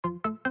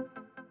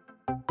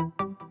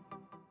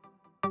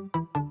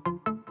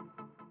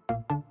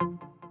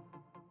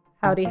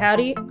Howdy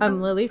howdy, I'm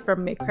Lily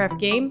from Makecraft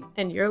Game,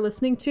 and you're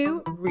listening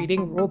to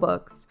Reading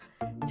Rulebooks.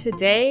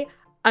 Today,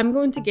 I'm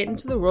going to get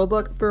into the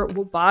rulebook for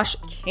Wabash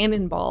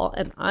Cannonball,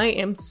 and I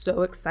am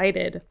so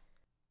excited.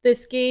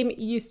 This game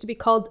used to be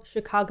called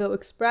Chicago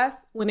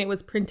Express when it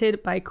was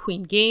printed by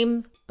Queen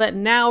Games, but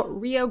now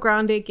Rio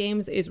Grande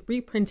Games is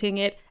reprinting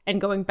it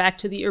and going back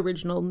to the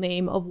original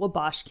name of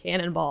Wabash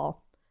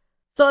Cannonball.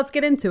 So let's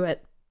get into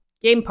it.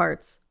 Game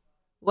parts: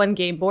 1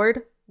 game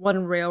board,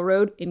 1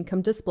 railroad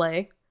income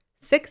display,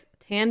 6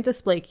 tan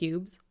display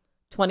cubes,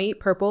 20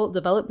 purple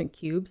development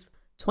cubes,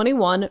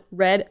 21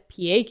 red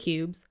PA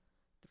cubes,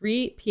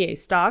 3 PA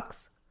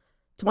stocks,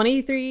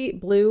 23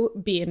 blue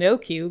B&O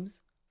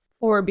cubes,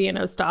 4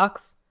 B&O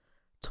stocks,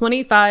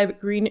 25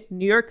 green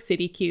New York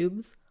City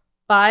cubes,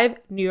 5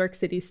 New York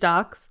City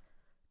stocks,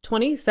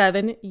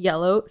 27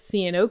 yellow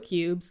C&O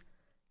cubes,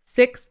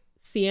 6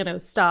 C&O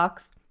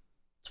stocks,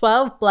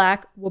 12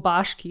 black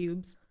Wabash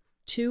cubes,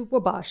 2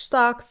 Wabash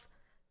stocks,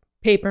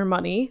 paper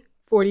money,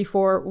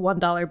 44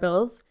 $1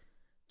 bills,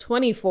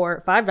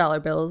 24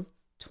 $5 bills,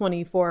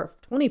 24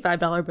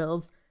 $25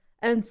 bills,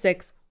 and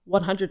 6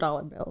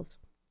 $100 bills.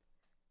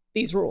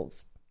 These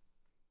rules.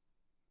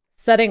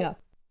 Setting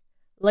up.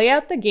 Lay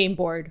out the game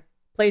board.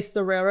 Place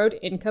the railroad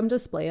income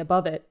display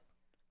above it.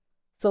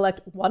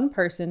 Select one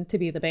person to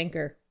be the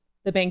banker.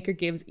 The banker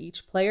gives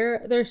each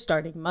player their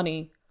starting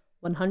money,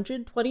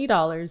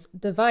 $120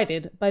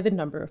 divided by the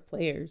number of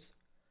players.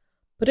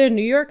 Put a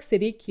New York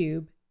City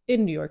cube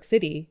in New York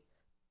City,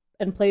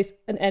 and place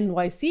an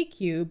NYC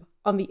cube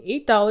on the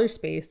 $8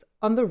 space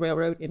on the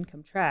railroad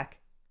income track.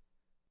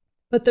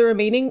 Put the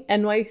remaining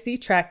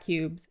NYC track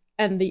cubes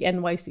and the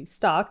NYC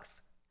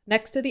stocks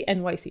next to the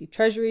NYC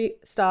Treasury,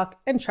 stock,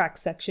 and track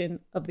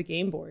section of the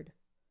game board.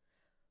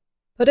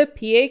 Put a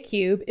PA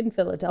cube in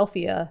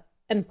Philadelphia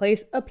and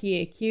place a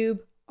PA cube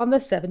on the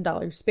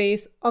 $7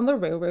 space on the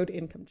railroad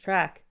income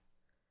track.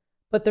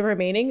 Put the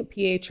remaining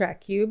PA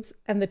track cubes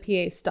and the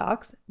PA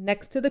stocks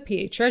next to the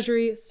PA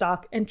Treasury,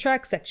 stock, and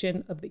track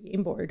section of the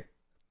game board.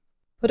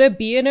 Put a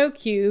B&O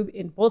cube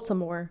in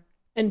Baltimore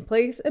and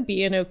place a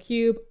B&O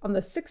cube on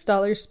the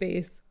 $6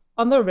 space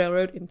on the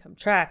railroad income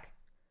track.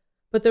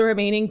 Put the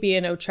remaining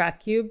B&O track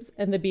cubes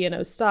and the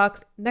B&O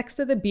stocks next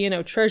to the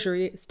B&O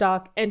Treasury,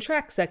 stock, and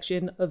track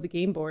section of the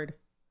game board.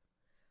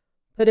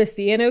 Put a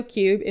C&O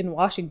cube in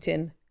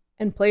Washington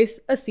and place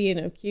a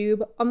C&O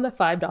cube on the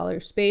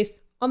 $5 space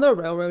on the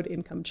railroad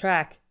income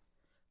track.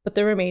 Put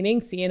the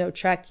remaining C&O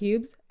track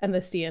cubes and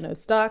the C&O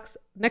stocks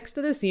next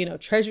to the C&O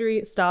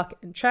Treasury, stock,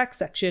 and track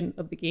section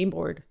of the game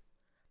board.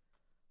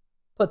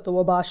 Put the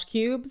Wabash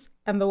cubes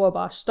and the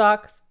Wabash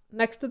stocks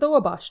next to the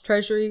Wabash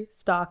Treasury,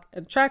 stock,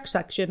 and track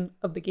section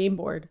of the game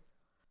board.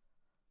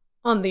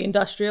 On the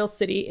Industrial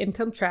City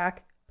income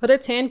track, put a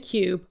tan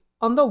cube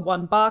on the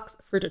 1 box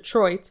for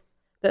Detroit,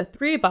 the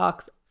 3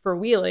 box for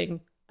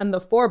Wheeling, and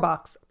the 4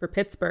 box for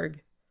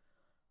Pittsburgh.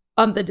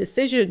 On the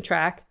decision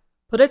track,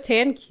 put a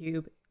tan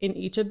cube in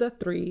each of the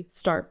 3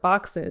 start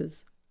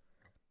boxes.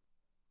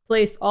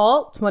 Place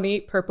all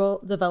 20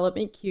 purple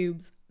development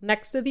cubes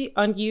next to the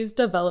unused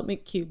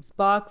development cubes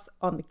box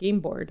on the game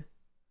board.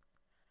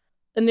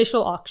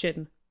 Initial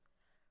auction.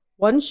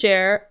 1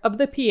 share of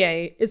the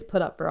PA is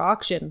put up for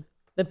auction.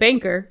 The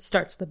banker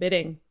starts the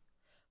bidding.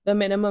 The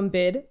minimum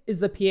bid is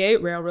the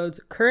PA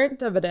Railroad's current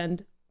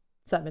dividend,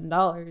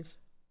 $7.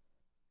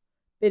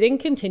 Bidding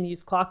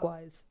continues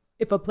clockwise.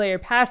 If a player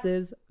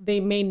passes,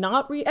 they may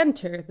not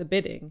re-enter the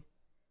bidding.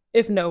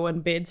 If no one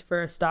bids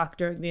for a stock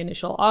during the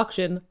initial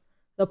auction,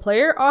 the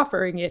player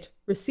offering it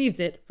receives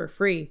it for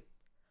free.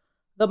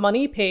 The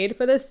money paid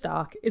for the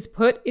stock is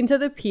put into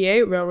the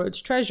PA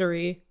Railroad's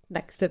treasury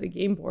next to the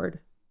game board.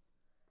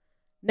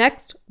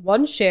 Next,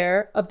 1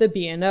 share of the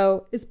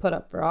B&O is put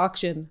up for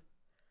auction.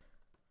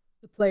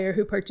 The player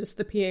who purchased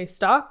the PA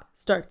stock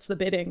starts the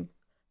bidding.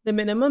 The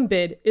minimum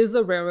bid is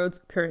the railroad's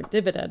current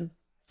dividend,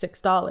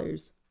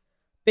 $6.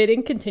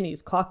 Bidding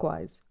continues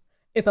clockwise.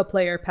 If a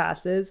player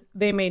passes,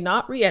 they may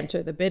not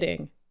re-enter the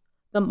bidding.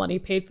 The money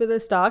paid for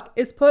the stock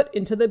is put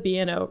into the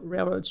B&O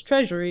Railroad's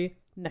treasury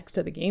next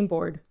to the game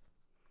board.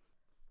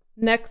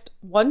 Next,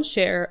 1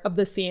 share of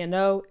the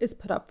C&O is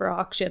put up for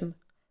auction.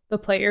 The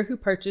player who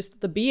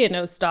purchased the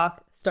B&O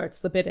stock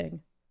starts the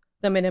bidding.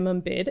 The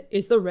minimum bid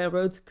is the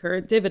railroad's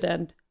current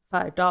dividend,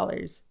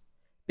 $5.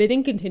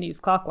 Bidding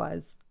continues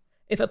clockwise.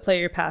 If a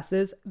player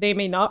passes, they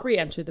may not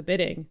re-enter the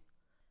bidding.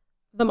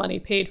 The money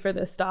paid for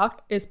the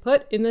stock is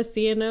put in the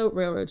C&O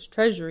Railroad's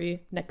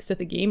treasury next to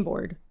the game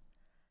board.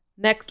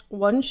 Next,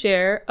 1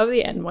 share of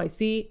the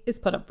NYC is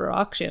put up for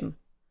auction.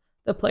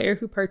 The player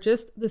who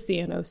purchased the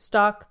C&O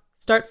stock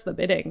starts the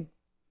bidding.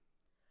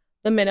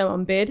 The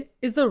minimum bid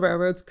is the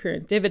railroad's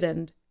current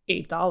dividend,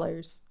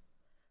 $8.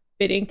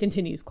 Bidding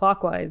continues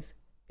clockwise.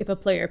 If a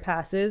player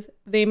passes,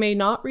 they may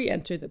not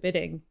re-enter the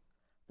bidding.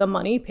 The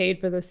money paid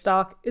for the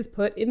stock is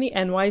put in the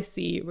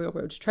NYC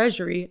Railroad's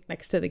treasury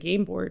next to the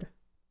game board.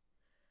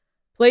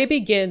 Play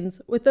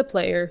begins with the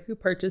player who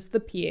purchased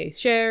the PA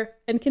share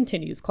and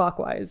continues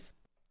clockwise.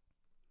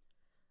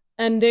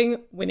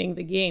 Ending, winning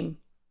the game.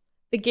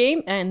 The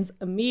game ends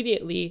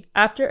immediately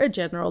after a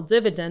general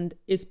dividend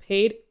is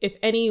paid if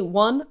any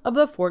one of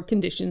the 4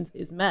 conditions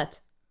is met.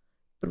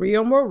 3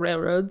 or more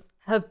railroads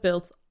have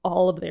built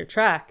all of their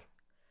track.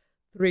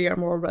 3 or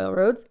more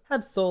railroads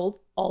have sold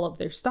all of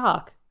their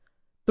stock.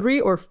 3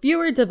 or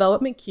fewer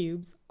development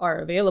cubes are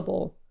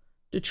available.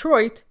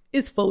 Detroit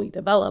is fully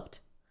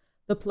developed.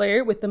 The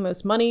player with the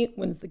most money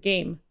wins the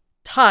game.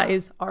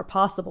 Ties are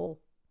possible.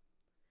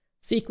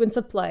 Sequence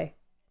of play.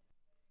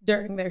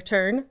 During their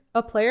turn,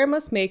 a player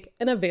must make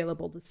an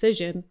available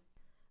decision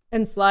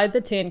and slide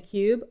the tan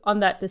cube on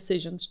that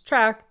decision's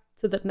track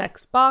to the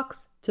next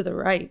box to the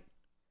right.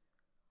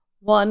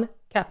 1.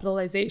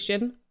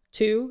 Capitalization.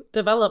 2.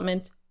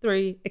 Development.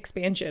 3.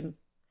 Expansion.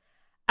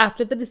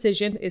 After the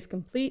decision is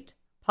complete,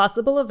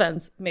 possible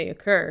events may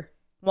occur.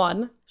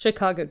 1.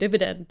 Chicago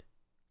dividend.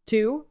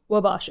 2.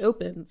 Wabash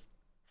opens.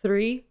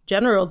 3.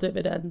 General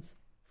dividends.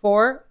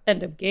 4.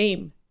 End of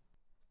game.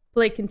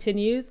 Play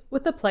continues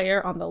with the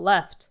player on the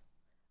left.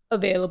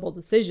 Available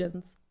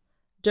decisions.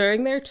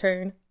 During their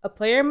turn, a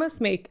player must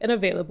make an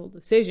available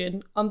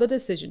decision on the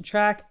decision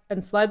track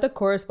and slide the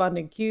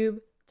corresponding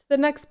cube to the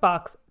next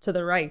box to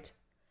the right.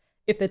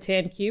 If the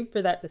tan cube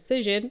for that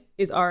decision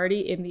is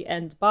already in the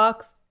end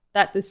box,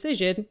 that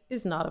decision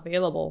is not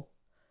available.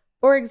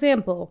 For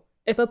example,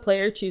 if a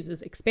player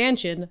chooses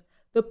expansion,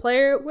 the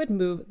player would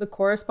move the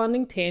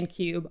corresponding tan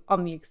cube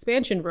on the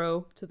expansion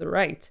row to the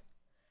right.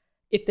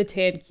 If the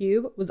tan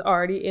cube was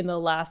already in the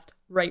last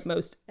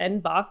rightmost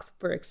end box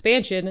for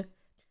expansion,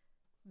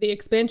 the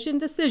expansion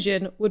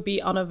decision would be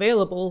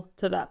unavailable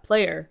to that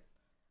player.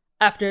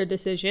 After a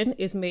decision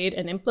is made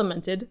and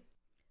implemented,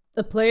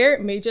 the player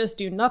may just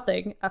do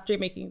nothing after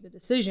making the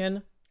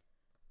decision.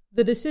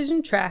 The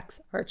decision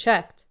tracks are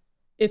checked.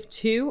 If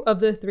 2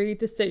 of the 3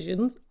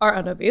 decisions are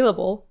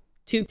unavailable,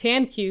 2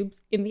 tan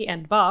cubes in the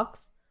end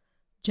box,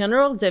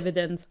 general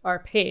dividends are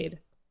paid.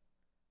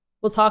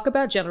 We'll talk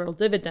about general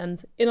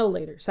dividends in a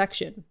later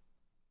section.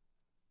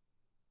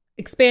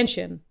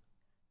 Expansion.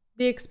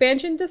 The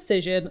expansion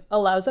decision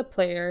allows a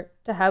player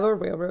to have a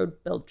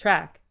railroad build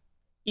track.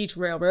 Each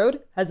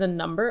railroad has a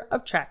number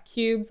of track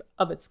cubes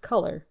of its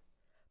color.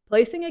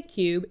 Placing a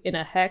cube in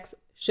a hex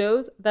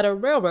shows that a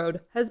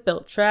railroad has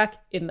built track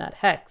in that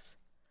hex.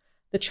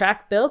 The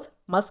track built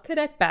must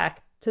connect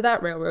back to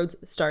that railroad's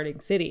starting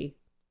city.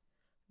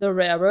 The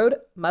railroad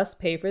must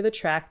pay for the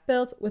track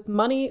built with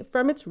money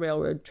from its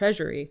railroad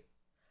treasury.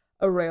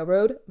 A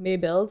railroad may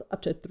build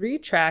up to 3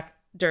 track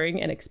during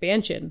an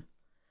expansion.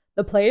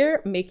 The player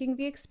making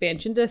the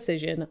expansion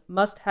decision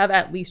must have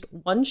at least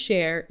 1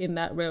 share in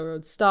that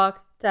railroad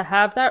stock to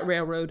have that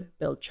railroad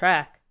build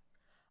track.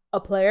 A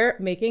player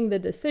making the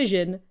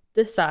decision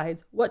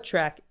decides what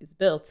track is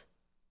built.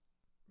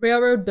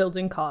 Railroad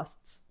building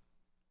costs.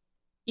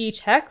 Each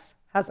hex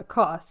has a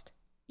cost,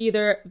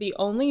 either the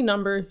only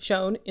number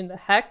shown in the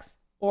hex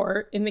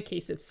or, in the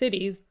case of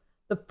cities,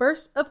 the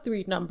first of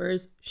 3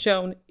 numbers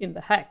shown in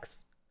the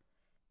hex.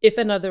 If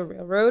another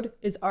railroad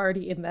is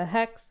already in the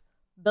hex,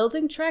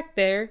 building track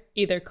there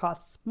either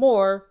costs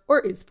more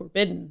or is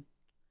forbidden.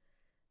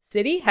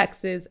 City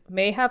hexes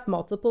may have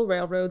multiple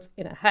railroads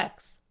in a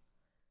hex.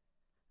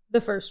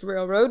 The first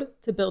railroad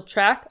to build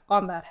track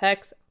on that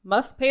hex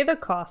must pay the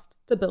cost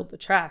to build the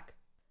track.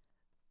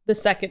 The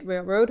second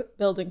railroad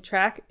building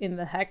track in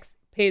the hex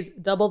pays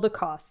double the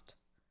cost.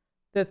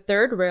 The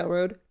third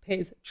railroad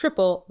pays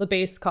triple the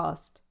base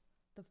cost.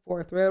 The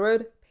fourth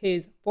railroad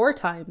pays 4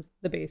 times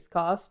the base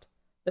cost.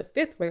 The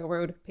fifth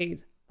railroad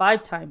pays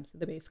 5 times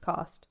the base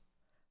cost.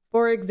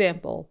 For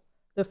example,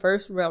 the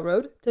first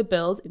railroad to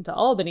build into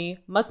Albany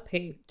must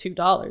pay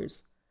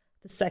 $2.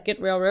 The second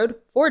railroad,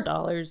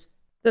 $4.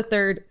 The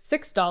third,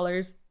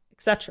 $6,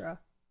 etc.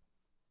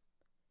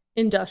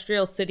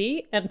 Industrial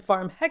city and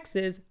farm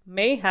hexes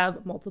may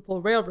have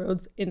multiple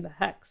railroads in the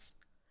hex.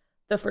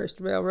 The first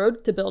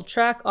railroad to build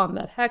track on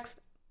that hex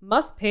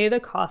must pay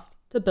the cost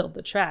to build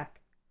the track.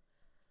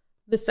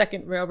 The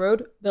second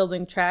railroad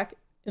building track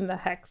in the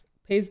hex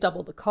pays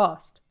double the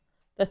cost.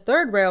 The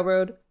third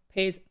railroad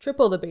pays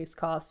triple the base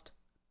cost.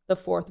 The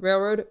fourth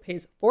railroad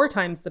pays 4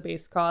 times the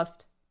base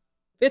cost.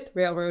 Fifth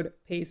railroad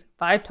pays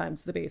 5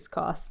 times the base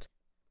cost.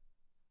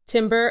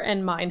 Timber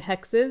and mine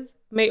hexes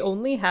may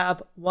only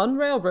have 1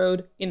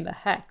 railroad in the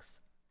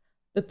hex.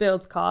 The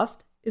build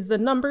cost is the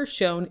number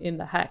shown in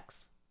the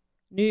hex.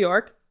 New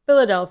York,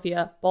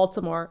 Philadelphia,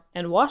 Baltimore,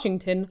 and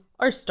Washington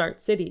are start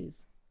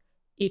cities.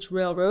 Each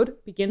railroad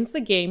begins the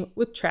game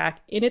with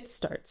track in its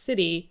start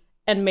city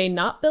and may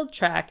not build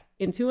track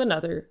into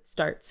another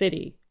start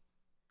city.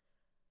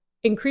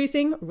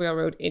 Increasing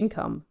railroad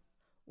income.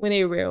 When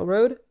a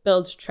railroad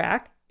builds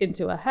track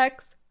into a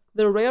hex,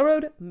 the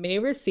railroad may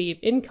receive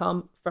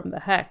income from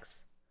the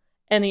hex.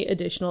 Any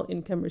additional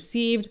income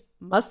received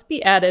must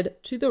be added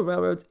to the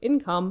railroad's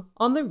income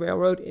on the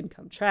railroad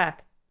income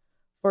track.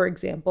 For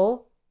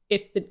example,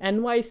 if the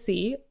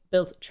NYC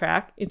built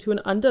track into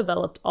an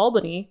undeveloped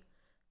Albany,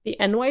 the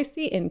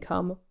NYC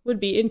income would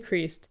be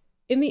increased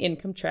in the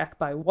income track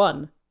by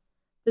 1,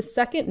 the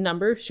second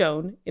number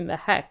shown in the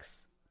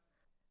hex.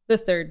 The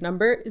third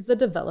number is the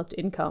developed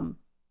income.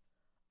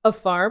 A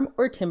farm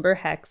or timber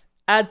hex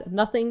adds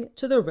nothing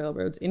to the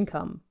railroad's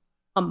income.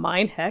 A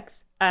mine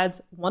hex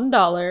adds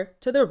 $1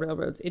 to the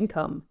railroad's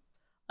income.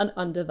 An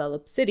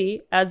undeveloped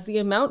city adds the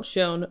amount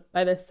shown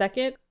by the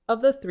second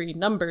of the three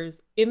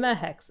numbers in the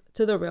hex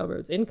to the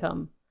railroad's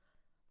income.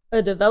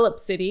 A developed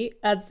city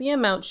adds the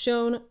amount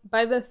shown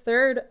by the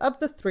third of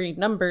the three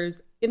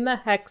numbers in the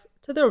hex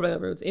to the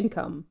railroad's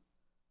income.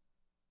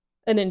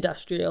 An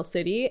industrial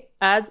city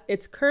adds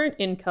its current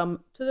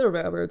income to the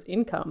railroad's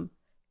income.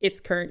 Its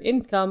current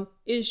income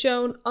is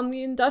shown on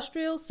the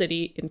industrial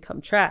city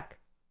income track.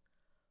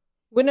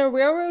 When a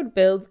railroad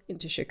builds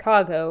into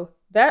Chicago,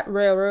 that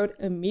railroad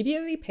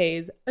immediately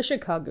pays a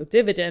Chicago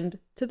dividend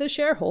to the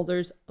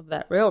shareholders of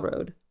that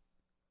railroad.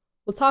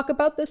 We'll talk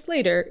about this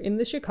later in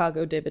the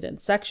Chicago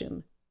dividend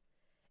section.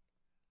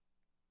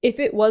 If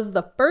it was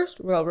the first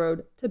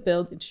railroad to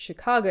build into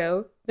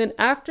Chicago, then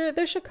after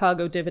the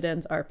Chicago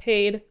dividends are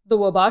paid, the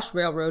Wabash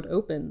Railroad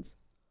opens.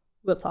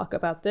 We'll talk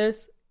about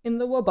this in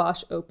the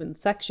Wabash Open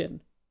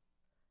section.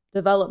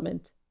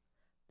 Development.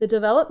 The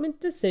development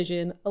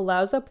decision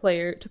allows a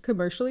player to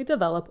commercially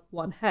develop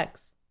one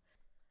hex.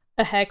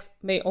 A hex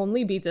may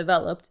only be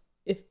developed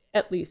if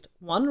at least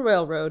one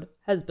railroad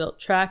has built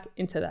track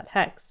into that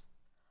hex.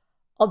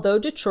 Although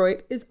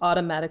Detroit is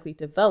automatically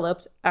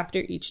developed after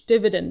each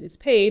dividend is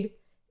paid,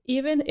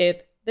 even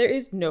if there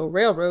is no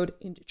railroad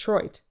in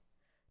Detroit.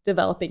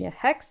 Developing a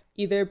hex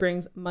either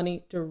brings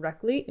money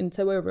directly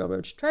into a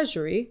railroad's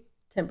treasury,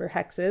 timber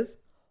hexes,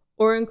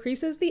 or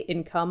increases the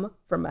income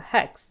from a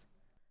hex,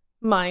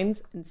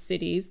 mines and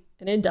cities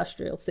and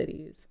industrial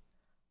cities.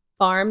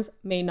 Farms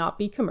may not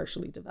be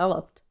commercially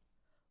developed.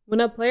 When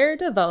a player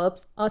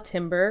develops a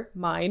timber,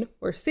 mine,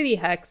 or city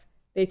hex,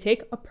 they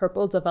take a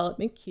purple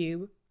development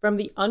cube from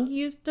the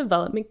unused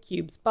development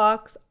cubes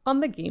box on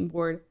the game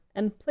board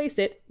and place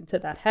it into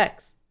that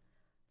hex.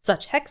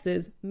 Such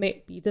hexes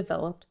may be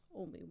developed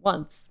only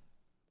once.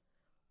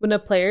 When a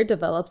player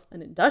develops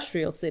an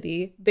industrial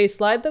city, they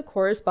slide the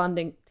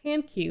corresponding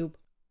tan cube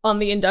on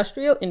the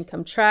industrial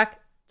income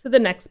track to the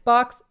next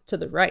box to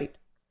the right.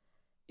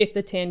 If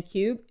the tan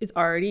cube is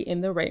already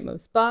in the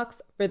rightmost box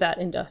for that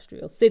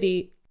industrial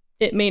city,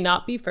 it may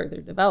not be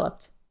further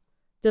developed.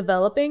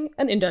 Developing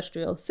an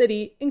industrial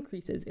city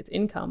increases its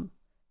income.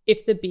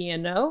 If the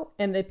B&O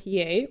and the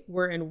PA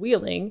were in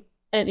Wheeling,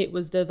 and it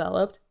was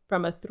developed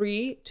from a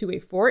 3 to a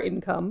 4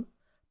 income,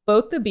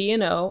 both the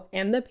B&O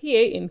and the PA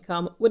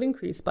income would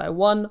increase by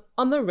 1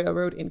 on the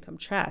railroad income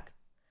track.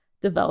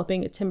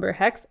 Developing a timber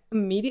hex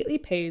immediately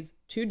pays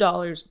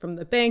 $2 from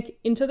the bank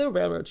into the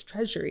railroad's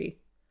treasury.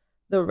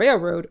 The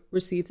railroad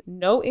receives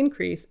no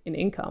increase in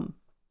income.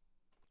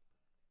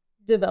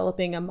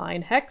 Developing a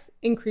mine hex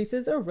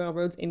increases a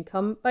railroad's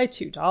income by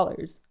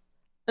 $2.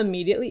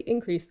 Immediately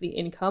increase the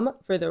income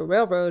for the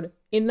railroad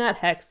in that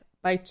hex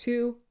by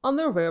 2 on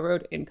the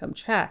railroad income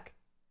track.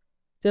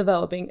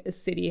 Developing a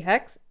city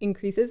hex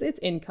increases its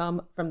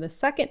income from the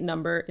second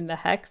number in the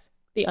hex,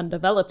 the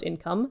undeveloped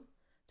income,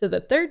 to the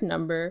third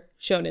number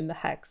shown in the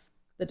hex,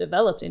 the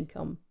developed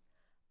income.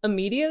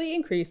 Immediately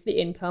increase the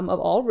income of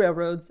all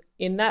railroads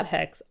in that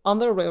hex on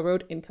the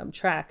railroad income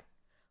track.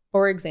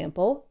 For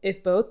example,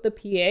 if both the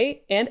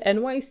PA and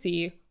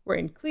NYC were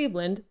in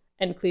Cleveland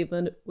and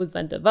Cleveland was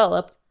then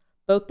developed,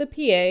 both the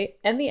PA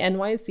and the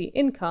NYC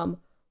income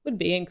would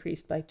be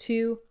increased by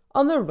 2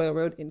 on the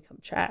railroad income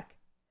track.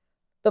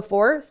 The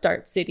 4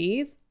 start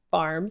cities,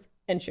 farms,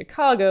 and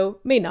Chicago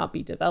may not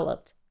be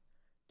developed.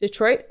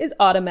 Detroit is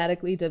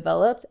automatically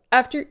developed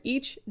after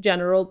each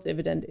general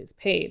dividend is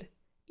paid,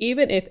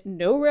 even if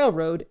no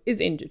railroad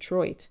is in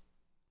Detroit.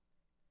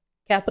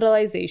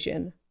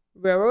 Capitalization.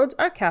 Railroads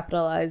are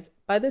capitalized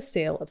by the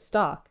sale of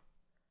stock.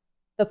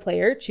 The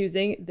player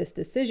choosing this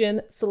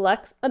decision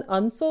selects an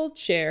unsold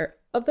share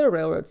of the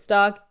railroad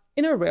stock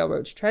in a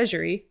railroad's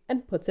treasury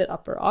and puts it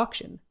up for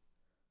auction.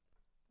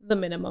 The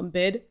minimum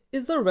bid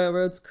is the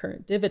railroad's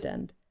current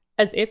dividend,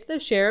 as if the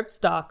share of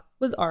stock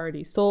was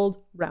already sold,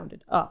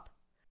 rounded up.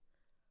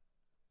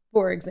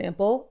 For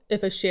example,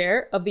 if a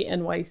share of the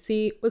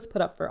NYC was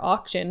put up for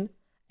auction,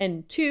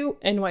 and 2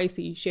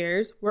 NYC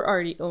shares were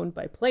already owned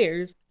by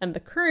players, and the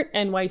current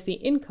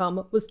NYC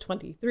income was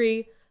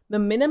 $23, the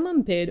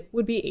minimum bid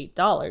would be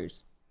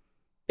 $8.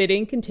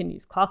 Bidding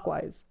continues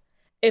clockwise.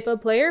 If a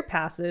player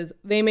passes,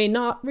 they may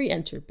not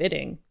re-enter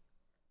bidding.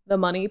 The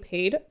money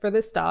paid for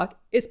the stock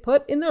is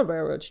put in the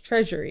railroad's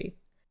treasury,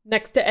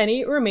 next to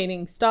any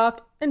remaining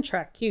stock and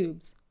track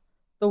cubes.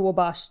 The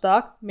Wabash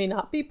stock may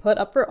not be put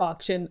up for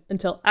auction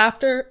until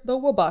after the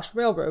Wabash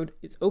Railroad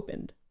is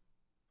opened.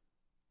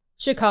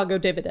 Chicago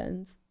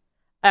dividends.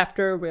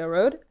 After a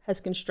railroad has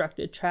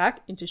constructed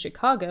track into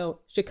Chicago,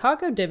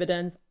 Chicago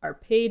dividends are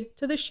paid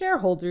to the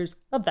shareholders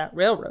of that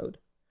railroad.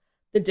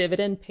 The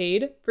dividend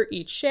paid for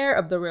each share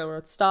of the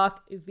railroad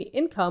stock is the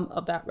income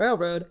of that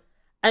railroad,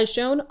 as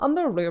shown on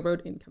the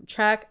railroad income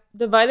track,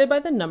 divided by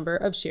the number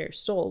of shares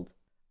sold.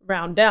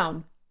 Round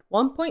down,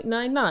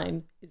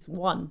 1.99 is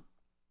 1.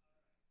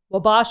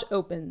 Wabash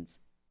opens.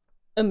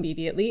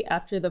 Immediately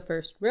after the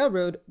first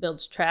railroad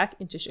builds track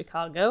into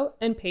Chicago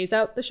and pays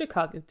out the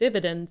Chicago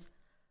dividends,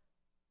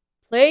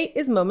 Play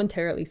is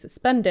momentarily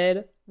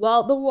suspended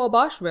while the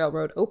Wabash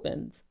Railroad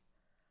opens.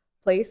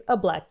 Place a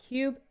black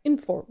cube in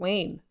Fort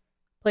Wayne.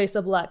 Place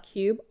a black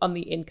cube on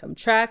the income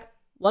track,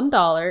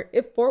 $1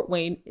 if Fort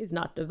Wayne is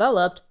not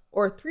developed,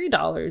 or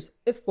 $3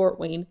 if Fort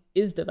Wayne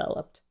is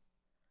developed.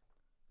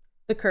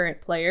 The current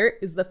player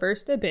is the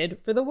first to bid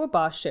for the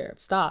Wabash share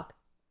of stock.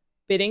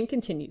 Bidding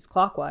continues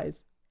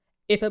clockwise.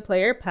 If a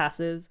player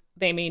passes,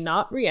 they may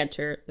not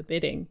re-enter the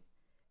bidding.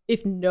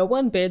 If no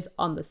one bids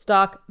on the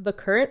stock, the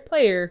current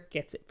player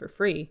gets it for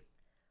free.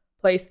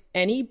 Place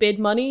any bid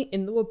money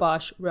in the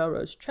Wabash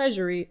Railroad's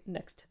treasury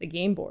next to the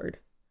game board.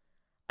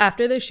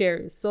 After the share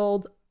is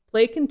sold,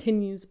 play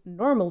continues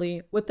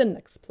normally with the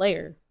next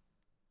player.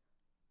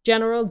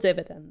 General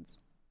dividends.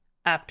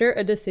 After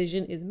a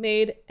decision is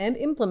made and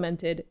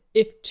implemented,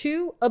 if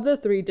 2 of the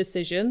 3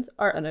 decisions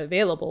are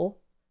unavailable,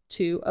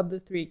 2 of the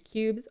 3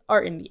 cubes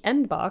are in the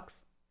end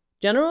box,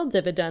 general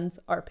dividends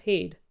are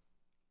paid.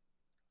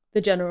 The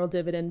general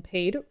dividend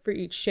paid for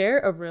each share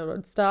of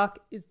railroad stock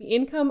is the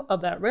income of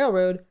that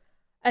railroad,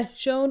 as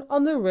shown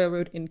on the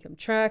railroad income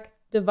track,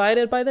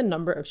 divided by the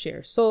number of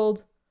shares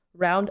sold,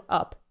 round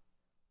up.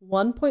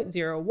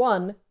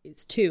 1.01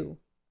 is 2.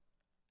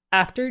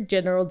 After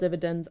general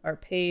dividends are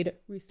paid,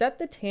 reset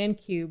the tan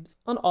cubes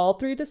on all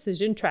 3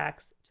 decision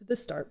tracks to the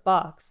start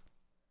box.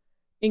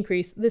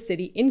 Increase the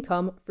city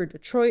income for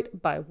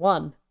Detroit by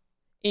 1.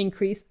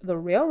 Increase the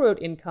railroad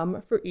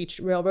income for each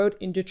railroad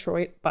in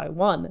Detroit by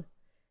 1.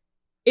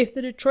 If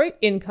the Detroit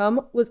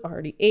income was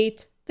already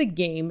 8, the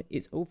game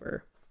is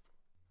over.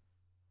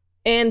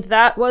 And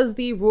that was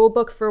the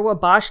rulebook for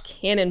Wabash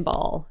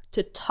Cannonball.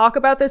 To talk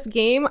about this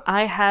game,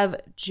 I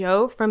have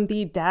Joe from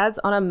the Dads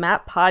on a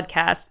Map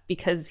podcast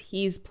because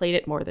he's played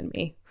it more than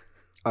me.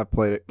 I've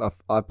played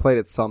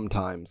it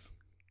sometimes.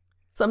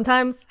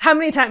 Sometimes? How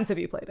many times have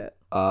you played it?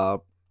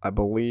 I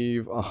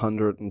believe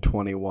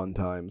 121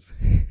 times.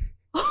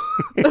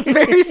 That's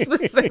very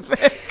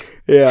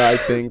specific. Yeah, I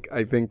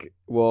think,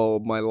 well,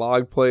 my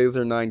log plays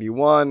are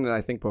 91, and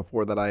I think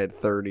before that I had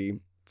 30.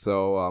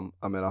 So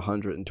I'm at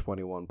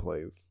 121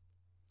 plays.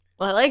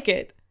 Well, I like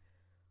it.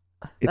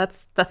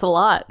 That's a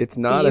lot. It's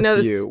not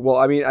a few. Well,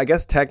 I mean, I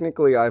guess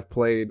technically I've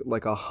played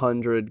like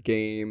 100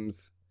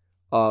 games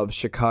of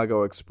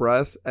Chicago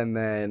Express and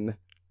then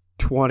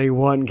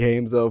 21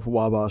 games of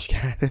Wabash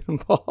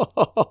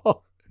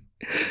Cannonball.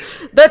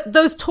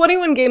 Those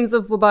 21 games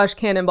of Wabash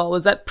Cannonball,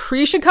 was that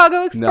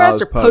pre-Chicago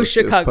Express or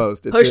post-Chicago?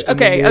 It's post.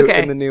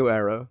 In the new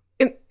era.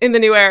 In the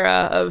new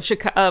era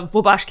of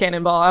Wabash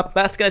Cannonball.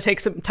 That's going to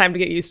take some time to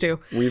get used to.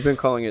 We've been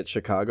calling it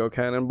Chicago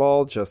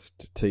Cannonball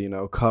just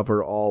to,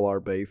 cover all our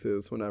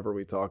bases whenever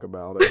we talk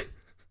about it.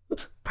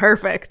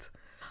 Perfect.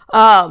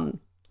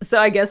 So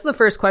I guess the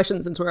first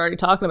question, since we're already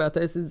talking about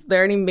this, is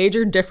there any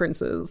major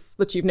differences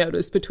that you've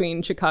noticed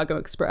between Chicago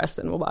Express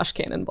and Wabash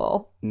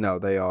Cannonball? No,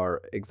 they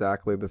are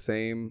exactly the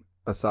same,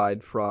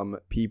 aside from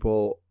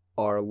people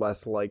are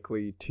less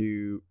likely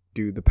to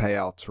do the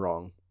payouts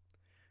wrong.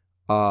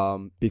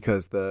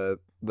 Because the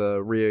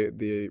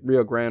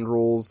Rio Grande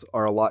rules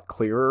are a lot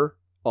clearer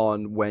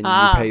on when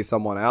you pay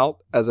someone out,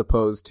 as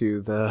opposed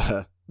to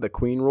the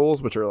Queen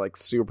rules, which are like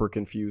super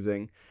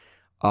confusing.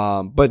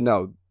 But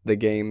no, the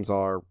games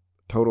are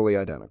totally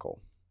identical.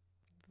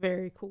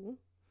 Very cool.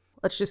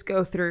 Let's just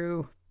go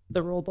through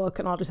the rule book,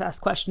 and I'll just ask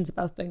questions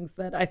about things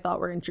that I thought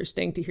were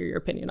interesting to hear your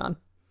opinion on.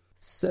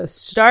 So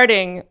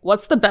starting,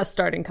 what's the best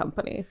starting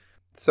company?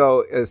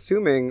 So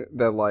assuming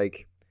that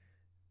like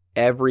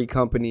every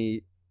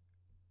company,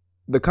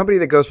 the company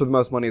that goes for the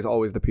most money is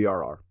always the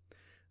PRR.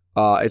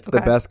 It's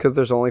the best because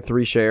there's only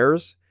 3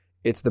 shares.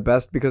 It's the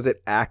best because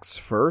it acts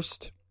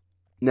first.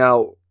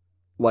 Now,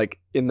 like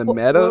in the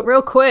meta... Well,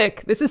 real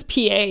quick, this is PA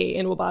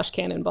in Wabash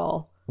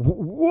Cannonball.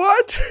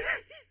 What?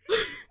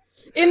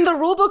 In the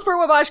rulebook for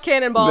Wabash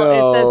Cannonball,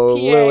 it says PA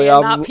Lily,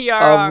 and not PRR.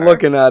 I'm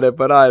looking at it,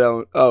 but I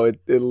don't... Oh,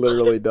 it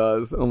literally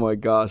does. Oh my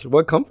gosh.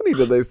 What company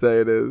did they say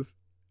it is?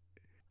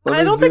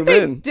 I don't think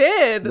they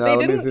did. No, they let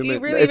me didn't zoom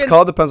in. really It's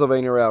called the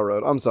Pennsylvania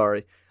Railroad. I'm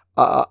sorry.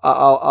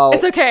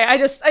 It's okay. I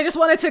just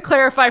wanted to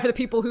clarify for the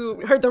people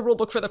who heard the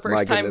rulebook for the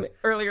first time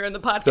earlier in the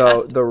podcast.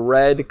 So the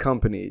Red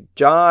Company,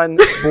 John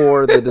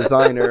Bohr, the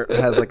designer,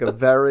 has like a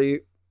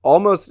very,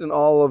 almost in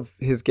all of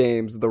his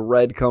games, the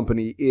Red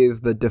Company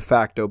is the de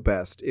facto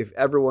best. If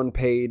everyone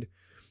paid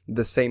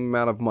the same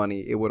amount of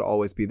money, it would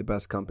always be the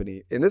best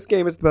company. In this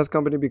game, it's the best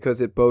company because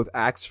it both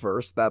acts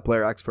first, that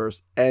player acts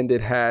first, and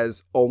it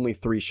has only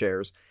 3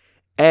 shares.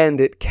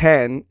 And it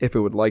can, if it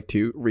would like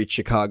to, reach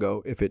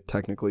Chicago if it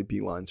technically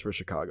beelines for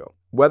Chicago.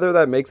 Whether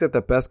that makes it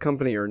the best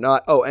company or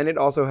not. Oh, and it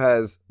also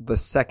has the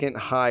second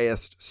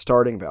highest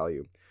starting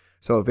value.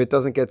 So if it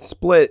doesn't get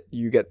split,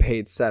 you get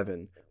paid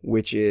 7,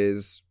 which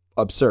is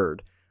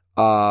absurd.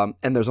 And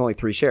there's only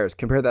 3 shares.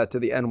 Compare that to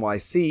the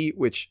NYC,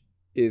 which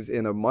is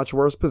in a much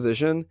worse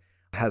position,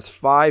 has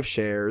 5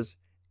 shares.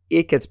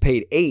 It gets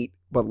paid 8,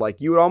 but like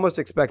you would almost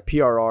expect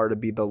PRR to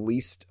be the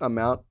least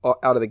amount out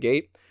of the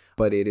gate.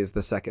 But it is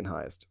the second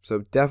highest. So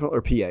definitely,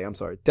 or PA, I'm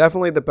sorry.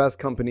 Definitely the best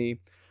company.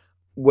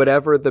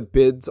 Whatever the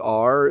bids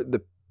are,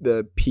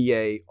 the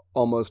PA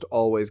almost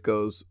always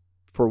goes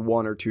for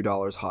 $1 or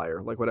 $2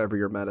 higher, like whatever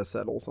your meta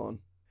settles on.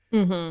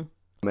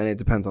 Mm-hmm. And it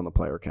depends on the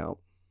player count.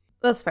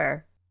 That's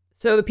fair.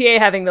 So the PA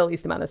having the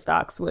least amount of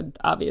stocks would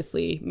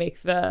obviously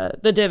make the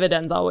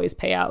dividends always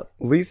pay out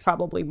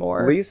probably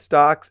more. Least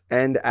stocks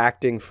and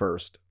acting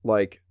first.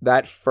 Like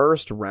that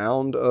first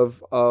round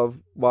of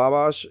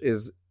Wabash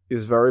is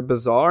very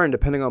bizarre, and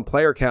depending on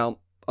player count,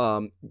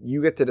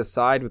 you get to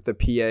decide with the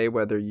PA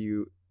whether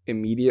you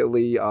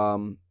immediately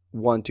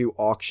want to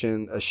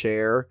auction a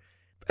share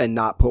and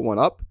not put one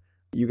up.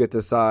 You get to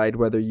decide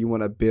whether you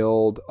want to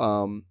build.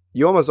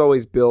 You almost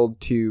always build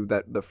to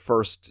the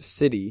first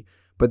city.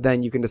 But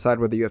then you can decide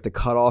whether you have to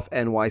cut off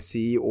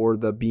NYC or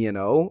the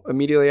B&O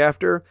immediately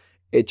after.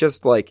 It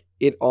just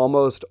it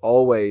almost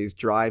always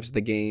drives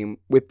the game,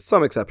 with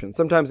some exceptions.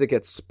 Sometimes it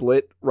gets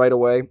split right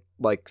away.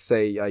 Like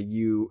say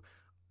you,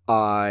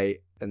 I,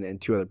 and then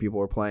two other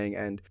people are playing,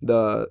 and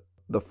the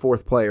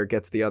fourth player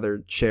gets the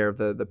other share of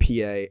the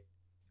PA.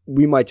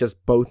 We might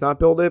just both not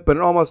build it, but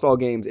in almost all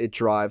games, it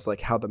drives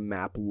how the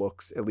map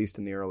looks, at least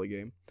in the early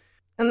game.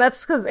 And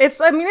that's because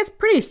it's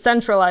pretty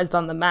centralized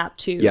on the map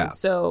too. Yeah.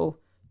 So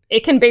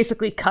it can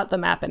basically cut the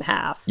map in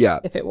half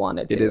if it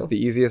wanted to. It is the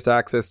easiest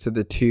access to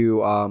the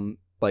two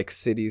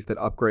cities that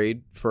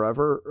upgrade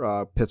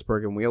forever,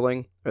 Pittsburgh and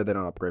Wheeling. Or they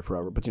don't upgrade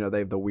forever, but they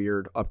have the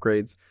weird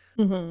upgrades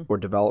or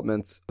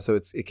developments. So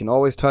it can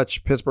always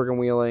touch Pittsburgh and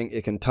Wheeling.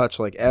 It can touch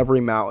every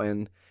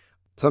mountain.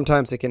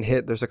 Sometimes it can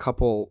hit. There's a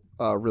couple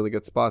really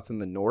good spots in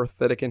the north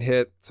that it can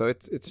hit. So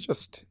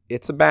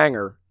it's a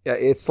banger. Yeah,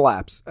 it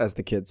slaps, as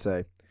the kids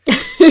say.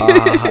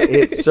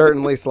 It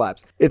certainly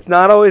slaps. It's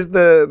not always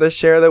the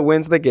share that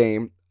wins the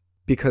game,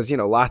 because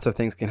lots of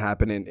things can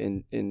happen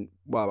in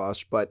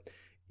Wabash, but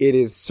it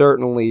is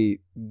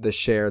certainly the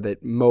share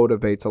that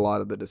motivates a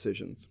lot of the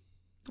decisions.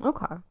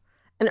 Okay.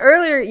 And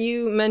earlier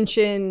you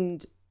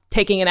mentioned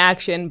taking an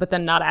action but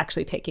then not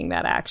actually taking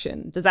that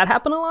action. Does that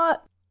happen a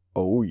lot?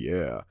 Oh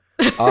yeah.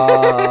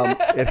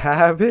 It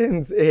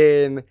happens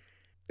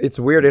it's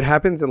weird. It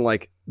happens in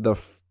the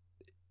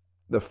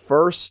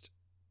first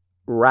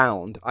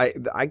round.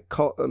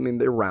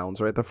 They're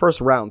rounds, right? The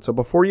first round. So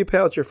before you pay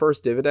out your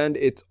first dividend,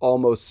 it's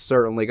almost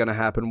certainly going to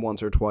happen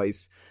once or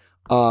twice.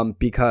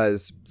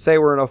 Because say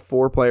we're in a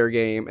 4-player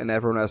game and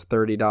everyone has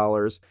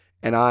 $30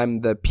 and I'm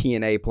the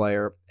P&A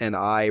player and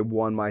I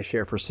won my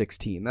share for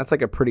 16. That's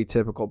a pretty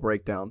typical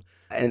breakdown.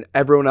 And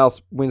everyone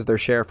else wins their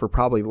share for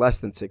probably less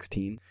than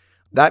 16.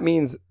 That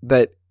means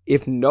that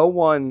if no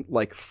one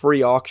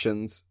free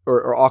auctions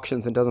or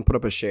auctions and doesn't put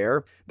up a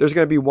share, there's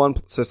going to be one.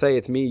 So say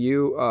it's me,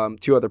 you,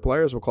 two other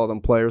players. We'll call them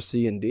players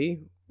C and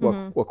D.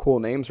 What cool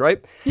names, right?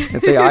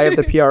 And say I have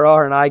the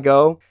PRR and I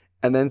go,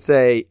 and then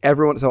say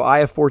everyone. So I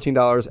have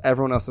 $14.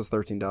 Everyone else has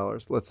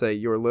 $13. Let's say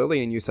you're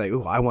Lily and you say,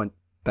 ooh, I want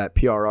that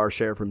PRR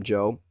share from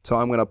Joe. So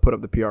I'm going to put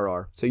up the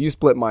PRR. So you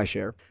split my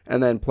share.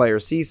 And then player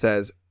C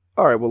says,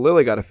 all right, well,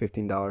 Lily got a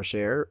 $15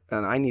 share,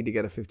 and I need to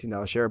get a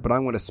 $15 share, but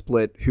I'm going to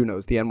split, who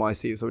knows, the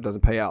NYC, so it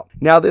doesn't pay out.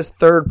 Now this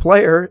third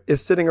player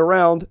is sitting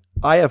around.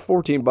 I have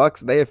 $14.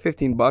 They have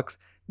 $15.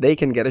 They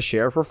can get a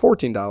share for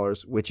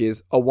 $14, which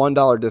is a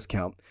 $1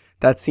 discount.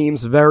 That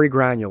seems very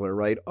granular,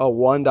 right? A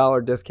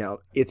 $1 discount.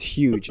 It's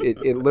huge.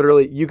 It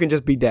literally, you can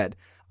just be dead.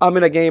 I'm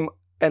in a game,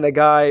 and a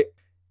guy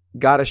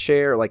got a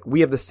share.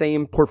 We have the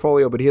same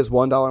portfolio, but he has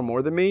 $1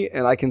 more than me,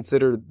 and I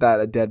consider that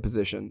a dead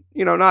position.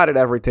 Not at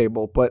every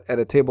table, but at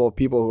a table of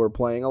people who are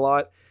playing a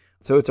lot.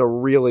 So it's a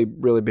really,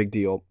 really big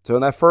deal. So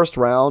in that first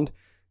round,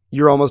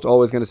 you're almost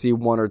always going to see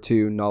 1 or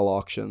 2 null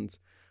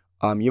auctions.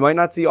 You might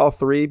not see all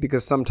 3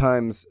 because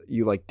sometimes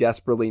you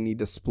desperately need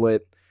to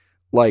split.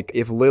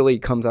 If Lily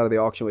comes out of the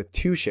auction with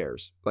 2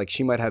 shares,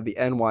 she might have the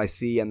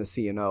NYC and the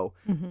C&O.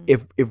 Mm-hmm.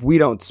 If we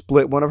don't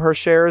split one of her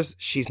shares,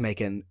 she's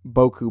making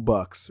boku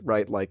bucks,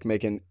 right?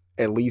 Making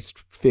at least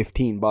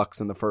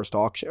 $15 in the first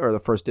auction or the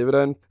first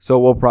dividend. So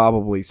we'll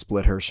probably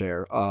split her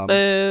share.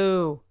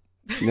 Boo.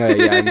 Yeah,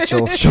 and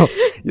she'll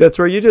that's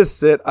where you just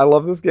sit. I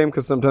love this game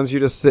because sometimes you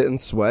just sit and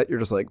sweat. You're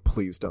just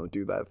please don't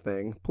do that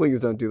thing.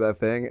 Please don't do that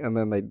thing. And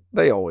then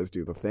they always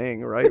do the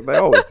thing, right? They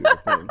always do the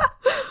thing.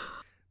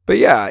 But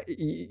yeah,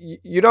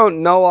 you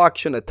don't null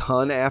auction a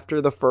ton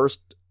after the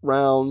first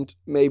round,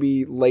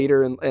 maybe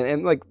later and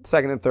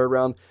second and third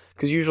round,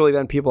 because usually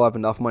then people have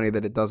enough money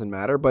that it doesn't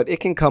matter, but it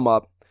can come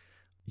up.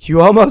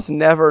 You almost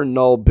never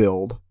null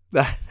build.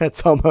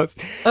 That's almost...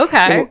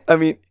 Okay.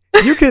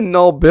 You can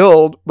null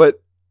build,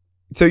 but...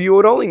 So you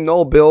would only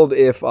null build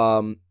if,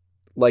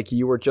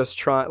 you were just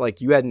trying...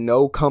 you had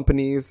no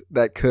companies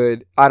that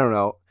could... I don't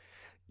know.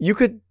 You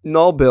could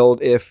null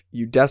build if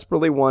you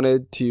desperately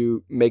wanted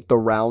to make the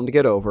round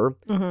get over,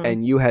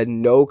 and you had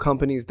no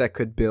companies that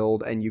could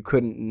build and you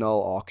couldn't null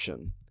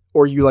auction,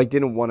 or you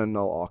didn't want to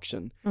null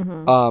auction.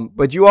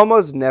 But you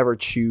almost never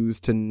choose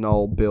to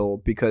null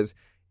build because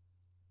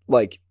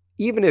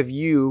even if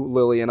you,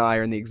 Lily, and I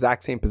are in the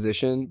exact same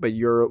position, but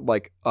you're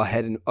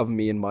ahead of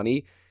me in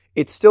money,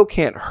 it still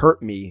can't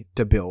hurt me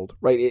to build,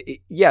 right?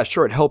 Yeah,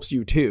 sure, it helps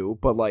you too,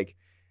 but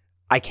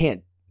I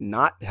can't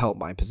not help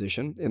my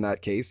position in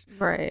that case.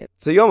 Right.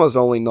 So you almost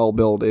only null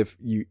build if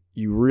you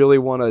really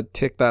want to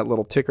tick that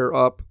little ticker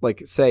up.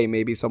 Like, say,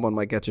 maybe someone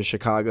might get to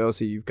Chicago,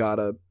 so you've got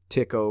to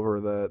tick over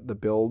the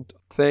build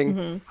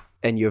thing,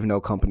 and you have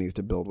no companies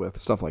to build with,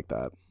 stuff like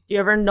that. You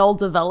ever null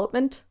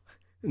development?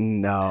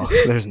 No,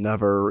 there's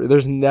never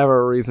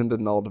a reason to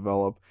null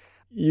develop.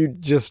 You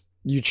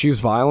choose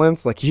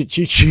violence. Like, you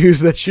choose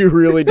that you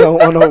really don't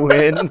want to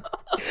win.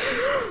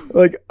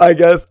 Like, I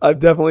guess I've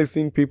definitely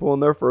seen people in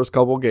their first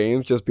couple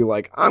games just be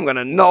like, I'm going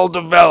to null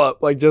develop,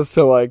 like, just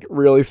to, like,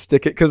 really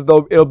stick it. Because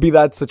it'll be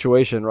that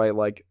situation, right?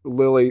 Like,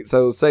 Lily,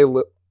 so say,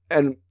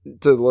 and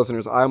to the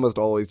listeners, I almost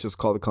always just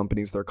call the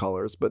companies their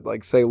colors. But,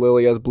 like, say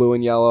Lily has blue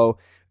and yellow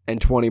and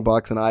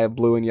 $20, and I have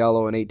blue and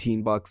yellow and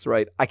 $18,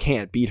 right? I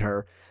can't beat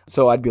her.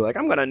 So I'd be like,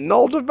 I'm going to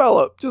null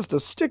develop just to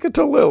stick it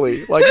to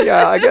Lily. Like,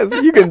 yeah, I guess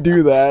you can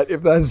do that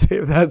if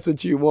that's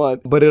what you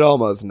want. But it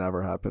almost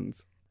never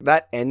happens.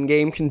 That end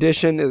game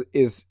condition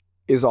is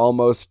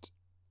almost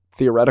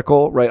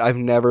theoretical, right? I've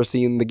never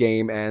seen the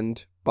game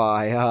end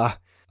by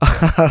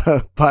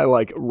by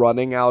like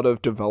running out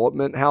of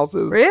development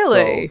houses.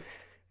 Really? So,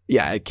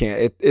 yeah, it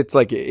can't. It's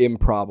like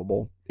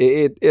improbable.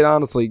 It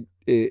honestly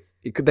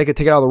they could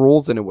take it out of the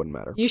rules and it wouldn't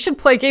matter. You should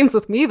play games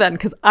with me then,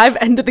 because I've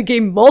ended the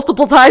game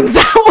multiple times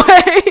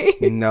that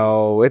way.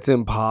 No, it's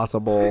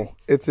impossible.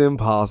 It's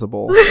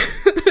impossible.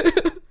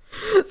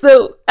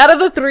 So, out of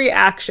the 3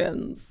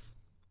 actions,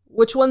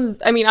 which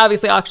ones? I mean,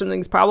 obviously,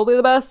 auctioning's probably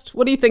the best.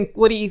 What do you think?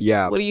 What do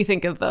you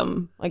think of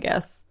them? I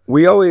guess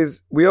we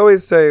always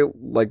say,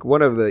 like,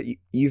 one of the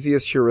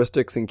easiest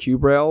heuristics in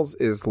cube rails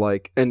is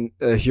like, and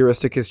a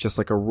heuristic is just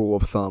like a rule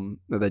of thumb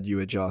that you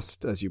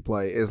adjust as you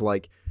play. Is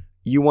like,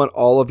 you want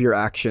all of your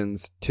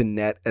actions to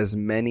net as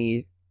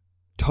many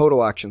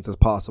total actions as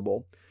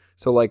possible.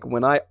 So, like,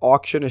 when I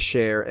auction a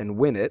share and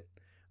win it,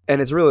 and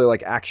it's really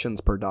like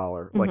actions per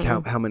dollar, like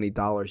how many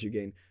dollars you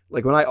gain.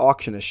 Like, when I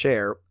auction a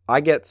share,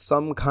 I get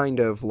some kind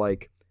of,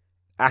 like,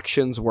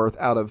 actions worth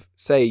out of,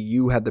 say,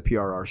 you had the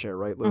PRR share,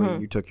 right?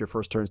 Lily, you took your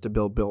first turns to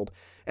build,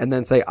 and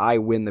then say I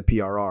win the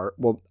PRR.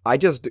 Well, I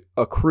just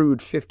accrued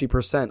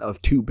 50%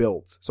 of 2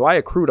 builds. So I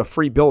accrued a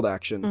free build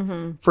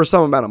action for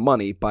some amount of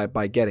money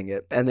by getting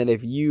it. And then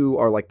if you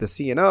are like the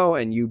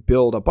CNO and you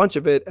build a bunch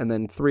of it, and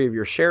then 3 of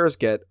your shares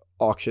get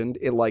auctioned,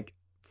 it, like,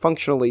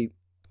 functionally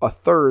a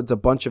thirds a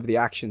bunch of the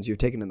actions you've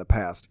taken in the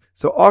past.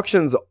 So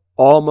auctions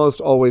almost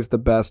always the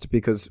best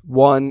because,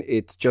 1,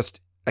 it's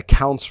just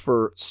accounts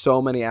for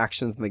so many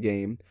actions in the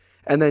game,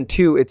 and then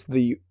 2, it's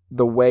the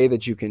way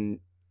that you can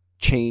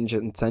change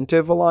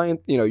incentive alliance.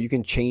 You know, you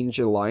can change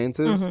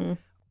alliances.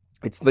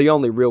 It's the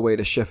only real way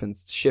to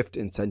shift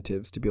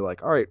incentives to be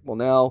like, all right, well,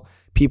 now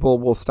people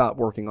will stop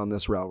working on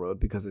this railroad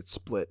because it's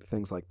split,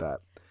 things like that.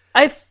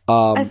 I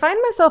find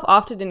myself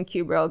often in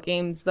cube rail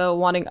games though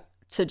wanting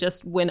to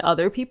just win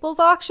other people's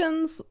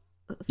auctions,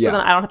 so then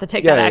I don't have to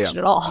take that action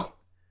at all.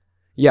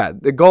 Yeah,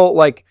 the goal,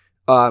 like,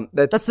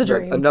 that's the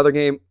dream. Another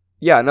game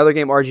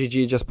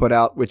RGG just put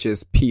out, which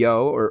is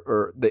PO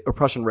or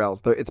Prussian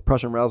Rails. It's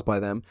Prussian Rails by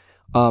them.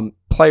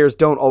 Players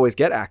don't always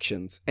get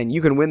actions, and you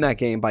can win that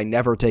game by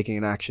never taking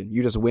an action.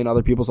 You just win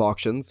other people's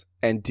auctions,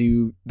 and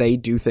they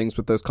do things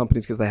with those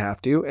companies because they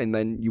have to, and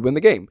then you win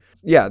the game.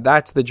 Yeah,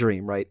 that's the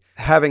dream, right?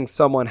 Having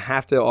someone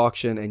have to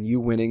auction and you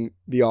winning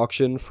the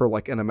auction for,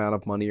 like, an amount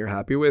of money you're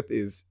happy with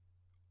is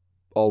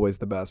always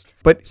the best.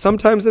 But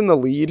sometimes in the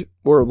lead,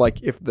 or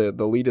like if the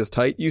lead is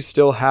tight, you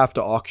still have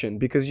to auction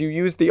because you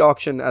use the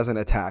auction as an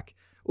attack.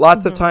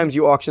 Lots of times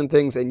you auction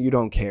things and you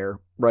don't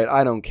care, right?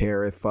 I don't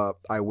care if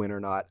I win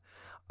or not.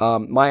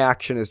 My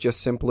action is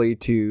just simply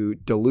to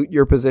dilute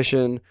your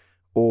position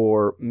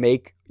or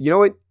make, you know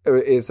what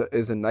is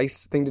a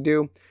nice thing to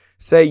do?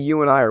 Say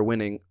you and I are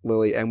winning,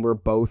 Lily, and we're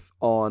both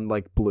on,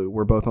 like, blue.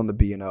 We're both on the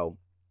B and O.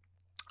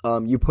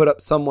 You put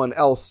up someone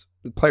else,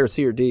 player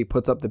C or D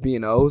puts up the B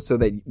and O so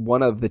that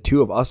one of the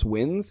 2 of us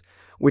wins,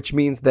 which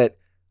means that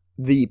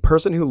the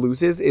person who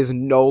loses is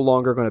no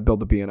longer going to build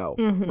the B and O,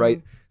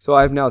 right? So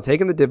I've now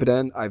taken the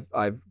dividend,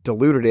 I've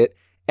diluted it,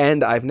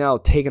 and I've now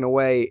taken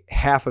away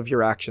half of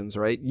your actions,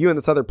 right? You and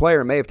this other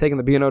player may have taken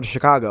the B and O to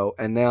Chicago,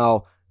 and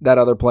now that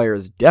other player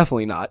is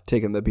definitely not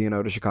taking the B and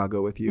O to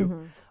Chicago with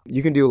you.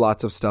 You can do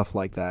lots of stuff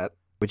like that,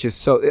 which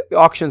is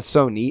auction's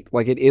so neat.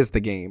 Like, it is the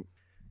game.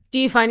 Do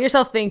you find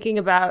yourself thinking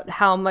about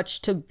how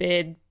much to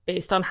bid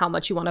based on how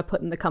much you want to put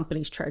in the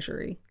company's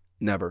treasury?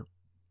 Never.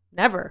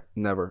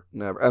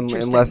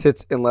 Unless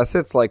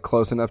it's like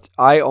close enough.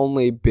 I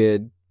only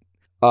bid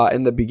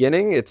in the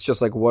beginning. It's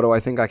just like, what do I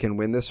think I can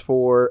win this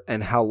for,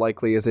 and how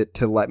likely is it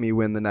to let me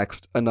win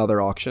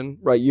another auction,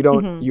 right? You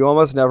don't. You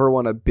almost never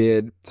want to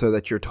bid so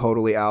that you're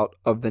totally out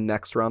of the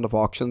next round of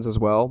auctions as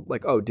well.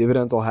 Like, oh,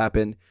 dividends will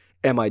happen.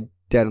 Am I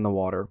dead in the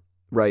water,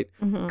 right?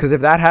 Because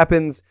if that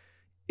happens,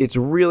 it's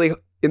really.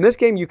 In this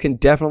game, you can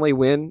definitely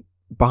win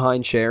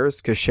behind shares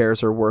because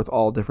shares are worth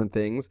all different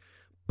things,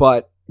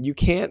 but you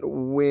can't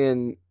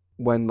win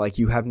when, like,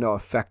 you have no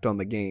effect on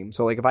the game.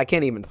 So, like, if I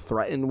can't even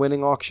threaten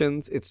winning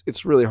auctions,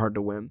 it's really hard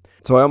to win.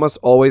 So I almost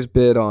always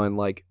bid on,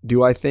 like,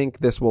 do I think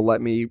this will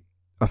let me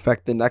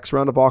affect the next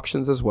round of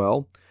auctions as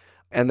well?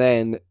 And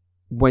then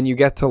when you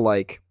get to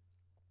like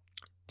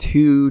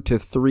 2 to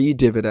 3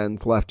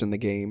 dividends left in the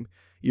game,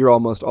 you're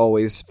almost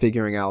always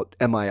figuring out,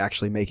 am I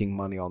actually making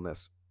money on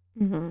this?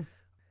 Mm-hmm.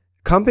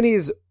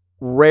 Companies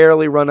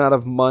rarely run out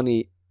of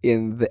money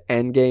in the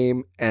end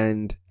game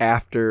and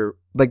after.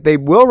 Like, they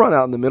will run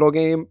out in the middle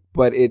game,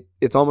 but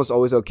it's almost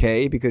always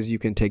okay because you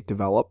can take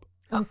develop.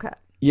 Okay.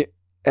 Yeah,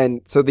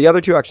 and so the other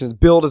 2 actions,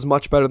 build is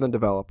much better than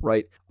develop,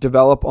 right?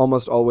 Develop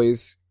almost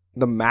always,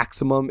 the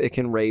maximum it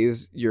can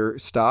raise your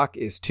stock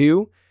is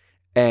 2,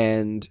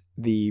 and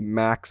the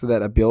max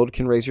that a build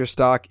can raise your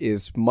stock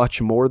is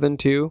much more than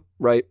 2,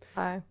 right?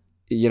 Okay.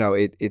 You know,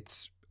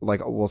 it's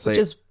like, we'll say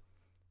Just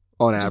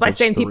on average by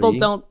saying 3. people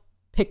don't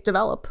pick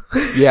develop.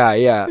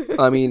 Yeah.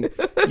 I mean,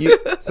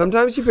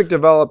 sometimes you pick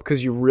develop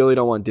because you really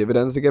don't want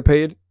dividends to get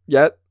paid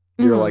yet.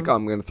 You're like, oh,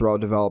 I'm going to throw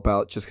develop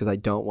out just because I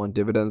don't want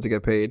dividends to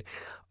get paid.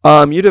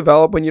 You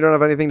develop when you don't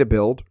have anything to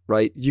build,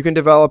 right? You can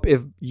develop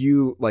if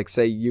you, like,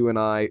 say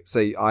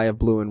I have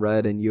blue and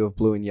red and you have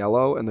blue and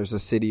yellow, and there's a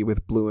city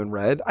with blue and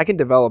red. I can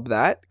develop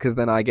that because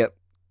then I get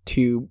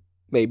 2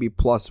 maybe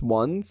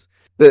 +1s.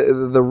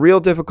 The real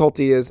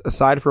difficulty is,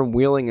 aside from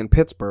Wheeling and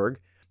Pittsburgh,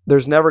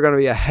 there's never going to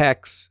be a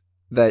hex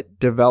that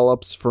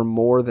develops for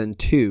more than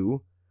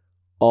 2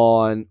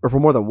 or for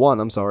more than 1,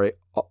 I'm sorry,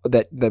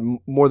 that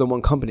more than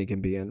one company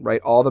can be in,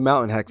 right? All the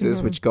mountain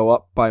hexes, which go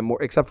up by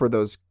more, except for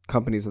those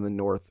companies in the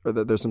north, or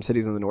there's some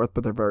cities in the north,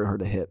 but they're very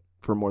hard to hit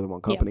for more than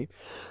one company. Yeah.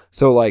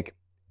 So, like,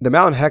 the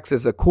mountain hex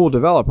is a cool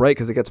develop, right?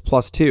 Because it gets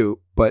 +2,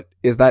 but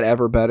is that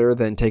ever better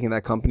than taking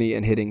that company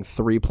and hitting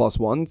 3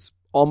 +1s?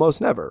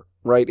 Almost never,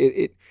 right?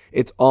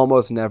 It's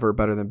almost never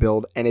better than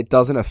build, and it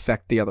doesn't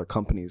affect the other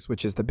companies,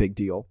 which is the big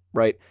deal,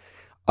 right?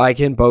 I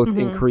can both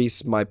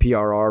increase my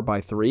PRR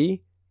by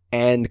 3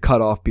 and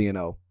cut off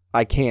B&O.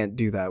 I can't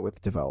do that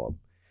with develop.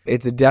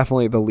 It's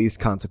definitely the least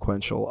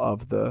consequential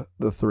of the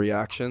 3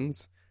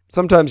 actions.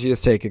 Sometimes you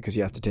just take it because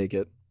you have to take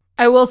it.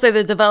 I will say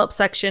the develop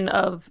section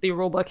of the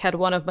rulebook had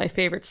one of my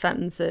favorite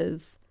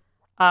sentences,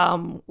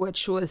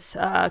 which was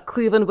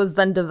Cleveland was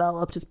then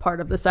developed as part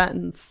of the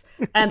sentence.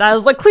 And I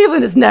was like,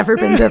 Cleveland has never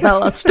been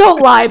developed.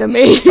 Don't lie to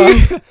me.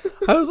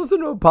 I was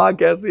listening to a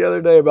podcast the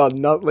other day about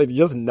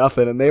just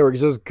nothing, and they were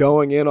just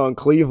going in on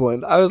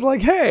Cleveland. I was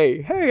like,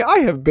 hey, I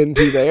have been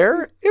to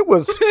there. It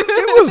was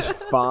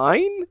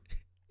fine.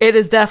 It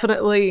is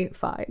definitely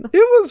fine.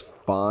 It was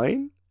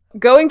fine.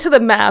 Going to the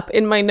map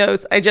in my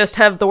notes, I just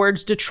have the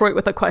words Detroit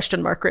with a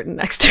question mark written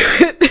next to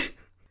it.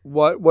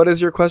 What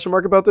is your question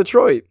mark about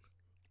Detroit?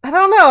 I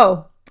don't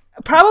know.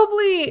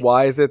 Probably.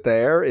 Why is it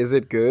there? Is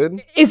it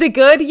good? Is it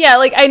good? Yeah,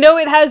 like, I know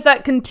it has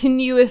that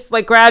continuous,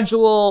 like,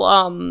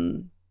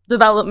 gradual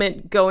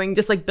development going,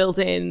 just like built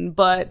in,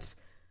 but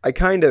I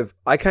kind of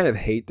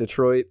hate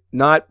Detroit,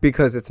 not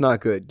because it's not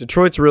good.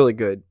 Detroit's really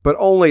good, but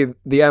only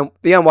the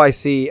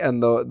NYC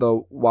and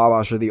the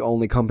Wabash are the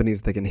only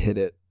companies that can hit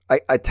it.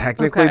 I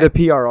technically the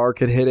PRR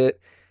could hit it,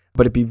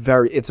 but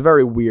it's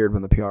very weird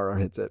when the PRR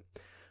hits it.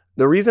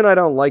 The reason I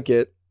don't like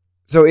it,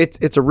 so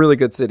it's a really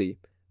good city.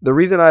 The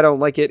reason I don't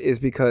like it is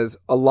because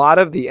a lot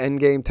of the end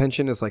game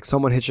tension is like,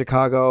 someone hit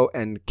Chicago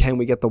and can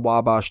we get the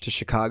Wabash to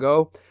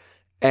Chicago?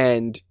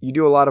 And you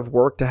do a lot of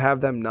work to have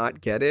them not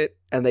get it,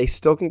 and they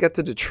still can get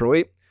to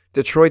Detroit.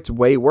 Detroit's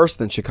way worse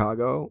than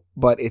Chicago,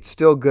 but it's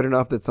still good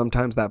enough that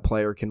sometimes that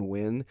player can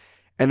win.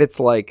 And it's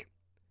like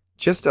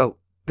just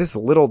this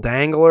little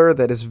dangler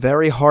that is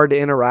very hard to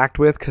interact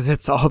with because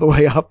it's all the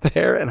way up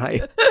there, and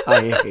I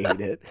hate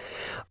it.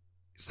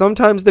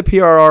 Sometimes the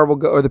PRR will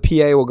go, or the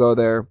PA will go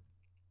there.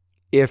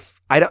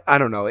 If I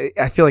don't know,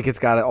 I feel like it's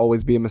got to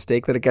always be a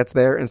mistake that it gets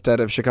there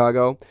instead of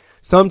Chicago.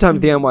 Sometimes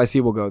the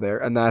NYC will go there,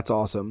 and that's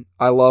awesome.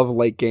 I love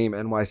late game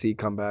NYC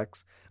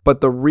comebacks.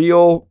 But the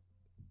real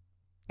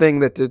thing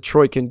that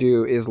Detroit can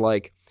do is,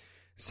 like,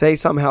 say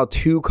somehow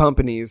 2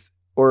 companies,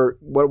 or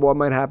what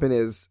might happen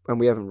is, and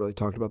we haven't really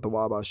talked about the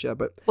Wabash yet,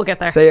 but we'll get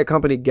there. Say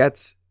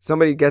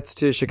somebody gets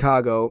to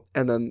Chicago,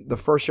 and then the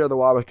first share of the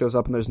Wabash goes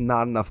up, and there's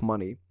not enough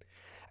money.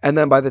 And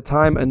then by the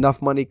time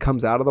enough money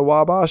comes out of the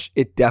Wabash,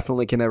 it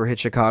definitely can never hit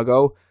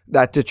Chicago.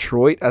 That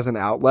Detroit as an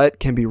outlet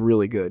can be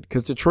really good,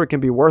 because Detroit can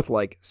be worth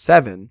like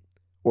 7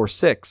 or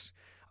 6,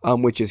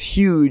 which is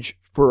huge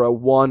for a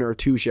 1 or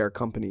 2 share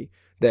company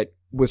that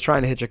was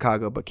trying to hit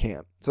Chicago but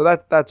can't. So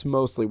that's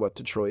mostly what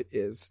Detroit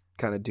is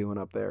kind of doing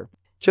up there.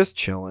 Just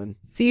chilling.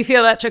 So you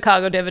feel that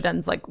Chicago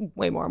dividend's like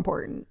way more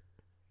important?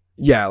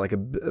 Yeah, like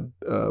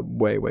a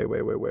way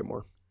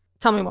more.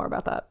 Tell me more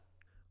about that.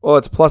 Well,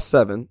 it's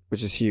 +7,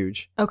 which is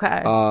huge.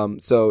 Okay.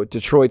 So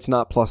Detroit's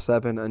not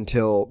 +7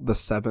 until the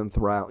 7th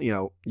round. You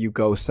know, you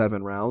go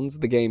 7 rounds.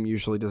 The game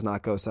usually does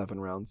not go 7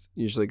 rounds.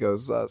 It usually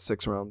goes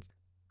 6 rounds.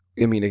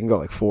 I mean, it can go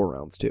like 4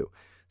 rounds too.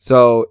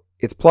 So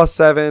it's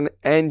 +7,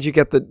 and you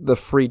get the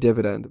free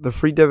dividend. The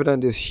free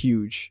dividend is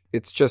huge.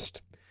 It's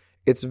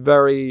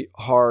very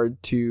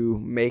hard to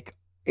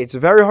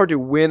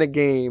win a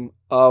game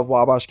of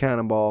Wabash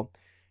Cannonball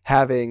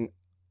having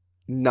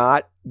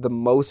not the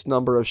most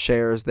number of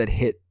shares that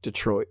hit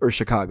Detroit or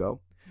Chicago.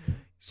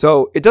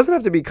 So it doesn't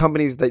have to be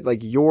companies that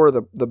like you're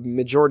the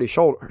majority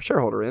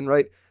shareholder in,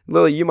 right?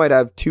 Lily, you might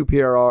have 2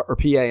 PRR or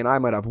PA and I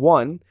might have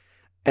 1.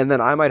 And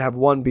then I might have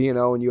 1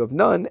 B&O and you have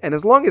none. And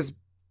as long as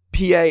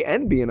PA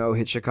and B&O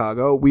hit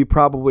Chicago, we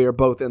probably are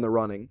both in the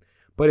running.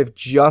 But if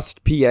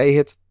just PA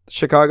hits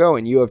Chicago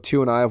and you have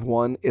 2 and I have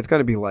 1, it's going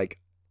to be like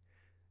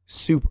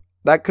super.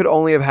 That could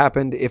only have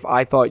happened if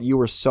I thought you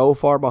were so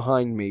far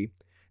behind me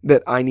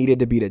that I needed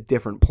to beat a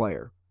different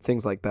player.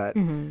 Things like that.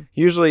 Mm-hmm.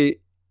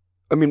 Usually,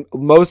 I mean,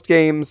 most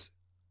games,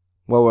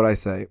 what would I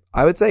say?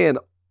 I would say in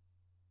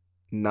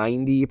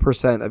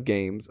 90% of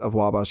games of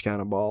Wabash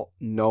Cannonball,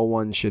 no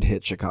one should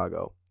hit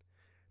Chicago.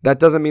 That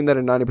doesn't mean that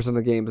in 90% of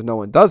the games, no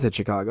one does hit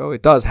Chicago.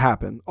 It does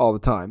happen all the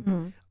time.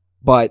 Mm-hmm.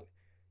 But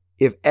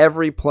if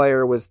every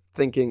player was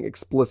thinking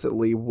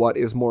explicitly what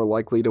is more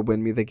likely to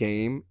win me the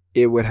game,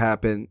 it would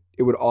happen.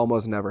 It would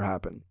almost never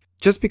happen.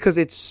 Just because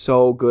it's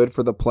so good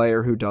for the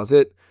player who does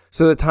it.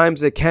 So the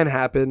times it can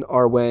happen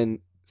are when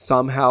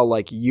somehow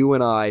like you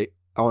and I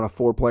on a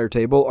 4-player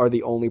table are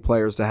the only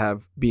players to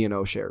have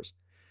B&O shares.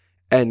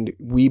 And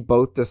we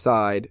both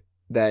decide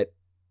that,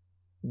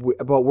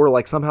 but we're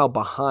like somehow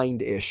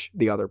behind-ish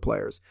the other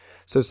players.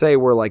 So say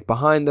we're like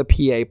behind the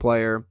PA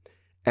player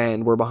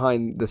and we're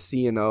behind the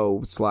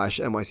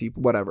C&O/NYC,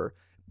 whatever.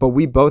 But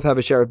we both have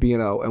a share of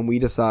B&O and we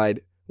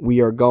decide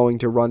we are going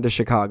to run to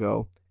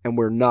Chicago and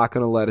we're not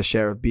going to let a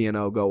share of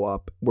B&O go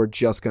up. We're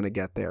just going to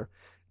get there.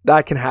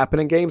 That can happen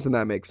in games and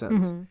that makes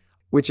sense,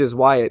 which is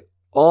why it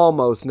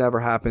almost never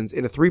happens.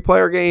 In a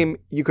 3-player game,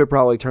 you could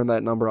probably turn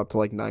that number up to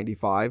like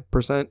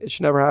 95%. It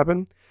should never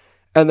happen.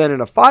 And then in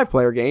a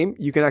 5-player game,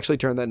 you can actually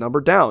turn that number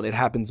down. It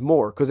happens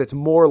more because it's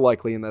more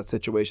likely in that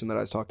situation that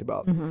I was talked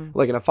about. Mm-hmm.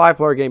 Like in a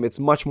 5-player game, it's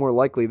much more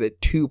likely that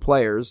 2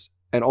 players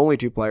and only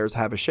 2 players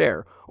have a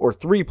share, or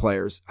 3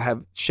 players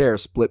have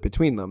shares split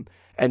between them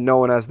and no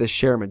one has this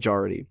share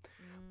majority.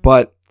 Mm-hmm.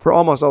 But for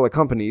almost all the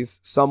companies,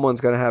 someone's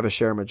going to have a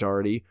share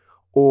majority,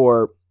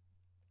 or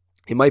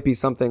it might be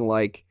something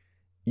like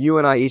you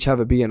and I each have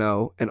a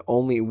B&O and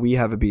only we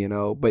have a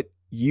B&O, but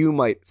you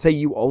might say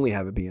you only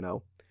have a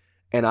B&O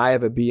and I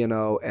have a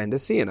B&O and a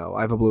C&O.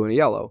 I have a blue and a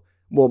yellow.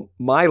 Well,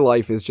 my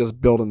life is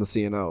just building the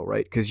C&O,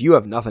 right? Because you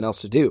have nothing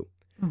else to do.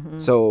 Mm-hmm.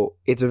 So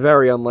it's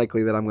very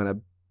unlikely that I'm going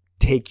to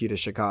take you to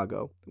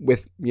Chicago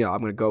with, I'm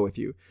going to go with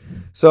you.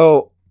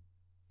 So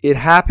it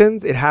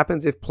happens. It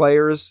happens if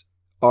players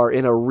are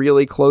in a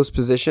really close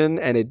position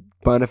and it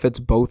benefits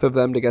both of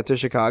them to get to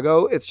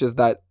Chicago. It's just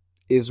that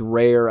is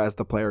rare as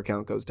the player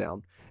count goes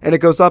down. And it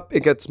goes up,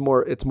 it's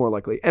more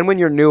likely. And when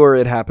you're newer,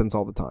 it happens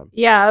all the time.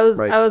 Yeah, I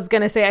was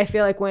going to say, I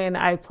feel like when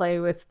I play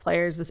with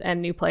players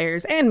and new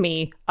players and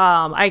me,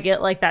 I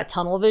get like that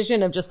tunnel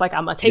vision of just like,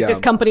 I'm going to take this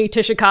company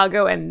to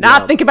Chicago and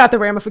not think about the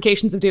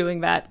ramifications of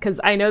doing that.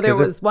 Because I know there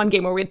was one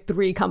game where we had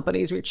 3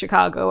 companies reach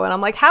Chicago and I'm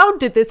like, how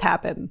did this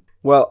happen?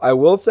 Well, I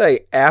will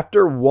say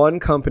after one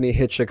company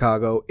hit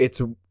Chicago,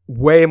 it's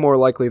way more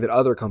likely that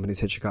other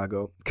companies hit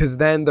Chicago. Because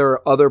then there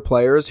are other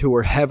players who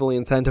are heavily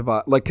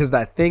incentivized. Like, because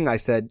that thing I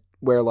said,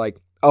 where like,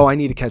 oh, I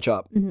need to catch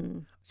up. Mm-hmm.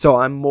 So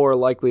I'm more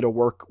likely to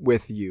work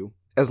with you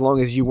as long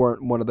as you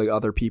weren't one of the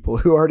other people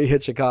who already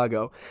hit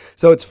Chicago.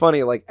 So it's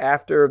funny, like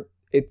after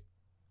it,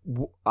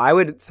 I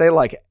would say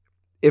like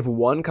if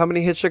one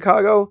company hit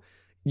Chicago,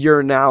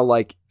 you're now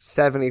like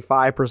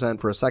 75%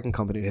 for a second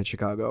company to hit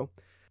Chicago,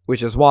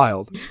 which is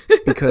wild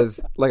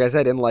because like I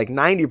said, in like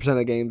 90%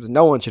 of games,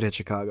 no one should hit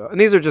Chicago. And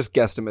these are just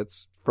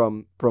guesstimates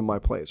from my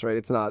place, right?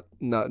 It's not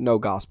no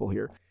gospel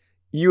here.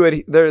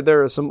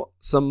 There are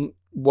some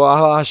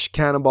Wabash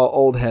Cannonball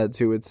old heads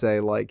who would say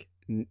like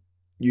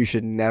you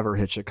should never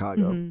hit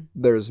Chicago. Mm-hmm.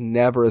 There's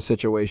never a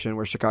situation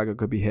where Chicago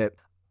could be hit.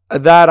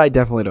 That I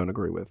definitely don't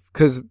agree with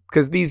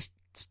because these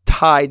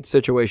tied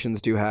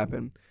situations do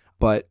happen.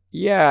 But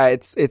yeah,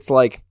 it's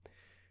like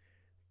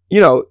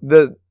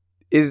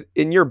is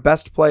in your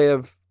best play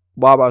of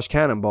Wabash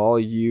Cannonball,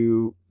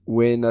 you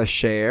win a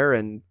share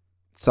and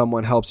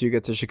someone helps you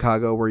get to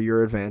Chicago where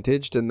you're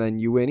advantaged and then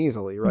you win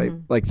easily, right?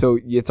 Mm-hmm. Like, so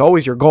it's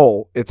always your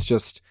goal.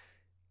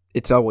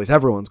 It's always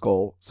everyone's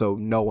goal. So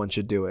no one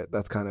should do it.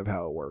 That's kind of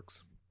how it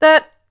works.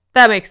 That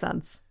makes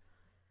sense.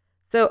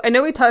 So I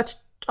know we touched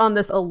on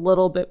this a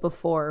little bit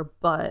before,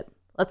 but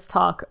let's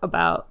talk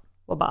about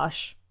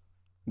Wabash.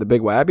 The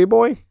big Wabby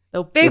boy?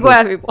 The big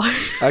Wabby boy.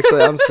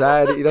 Actually, I'm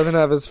sad he doesn't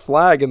have his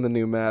flag in the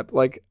new map.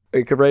 Like,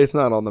 it's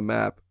not on the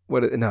map.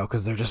 No,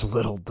 because they're just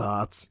little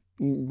dots.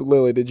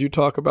 Lily, did you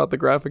talk about the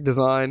graphic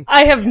design?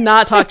 I have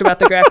not talked about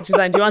the graphic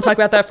design. Do you want to talk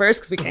about that first?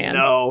 Because we can.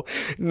 No,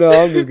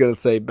 I'm just going to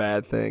say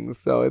bad things.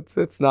 So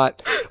it's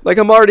not like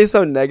I'm already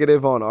so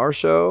negative on our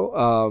show.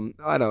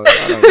 I don't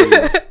need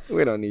it.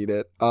 We don't need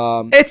it.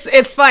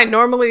 It's fine.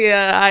 Normally,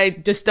 I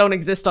just don't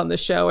exist on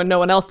this show and no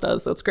one else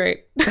does. So it's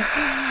great.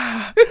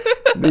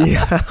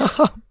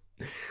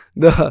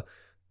 The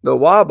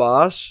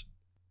Wabash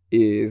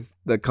is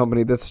the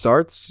company that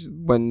starts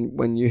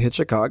when you hit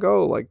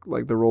Chicago, like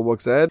the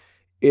rulebook said.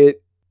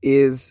 It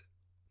is,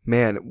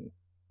 man,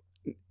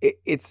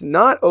 it's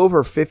not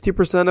over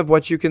 50% of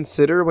what you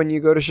consider when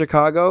you go to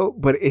Chicago,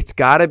 but it's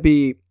got to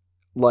be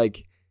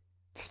like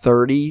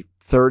 30,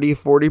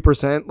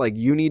 30-40%. Like,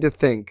 you need to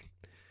think,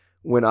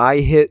 when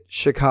I hit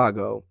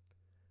Chicago,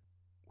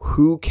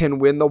 who can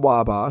win the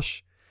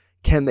Wabash?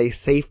 Can they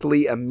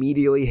safely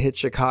immediately hit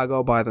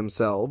Chicago by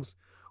themselves?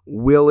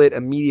 Will it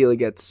immediately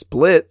get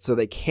split so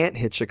they can't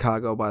hit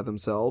Chicago by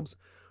themselves?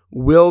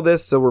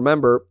 So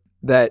remember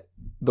that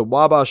the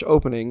Wabash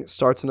opening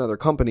starts another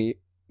company,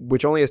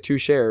 which only has 2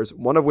 shares,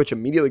 one of which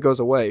immediately goes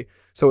away.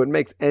 So it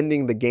makes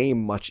ending the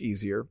game much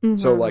easier. Mm-hmm.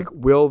 So like,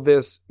 will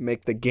this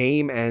make the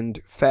game end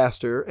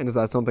faster? And is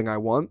that something I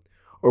want?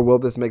 Or will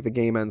this make the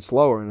game end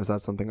slower? And is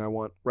that something I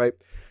want? Right?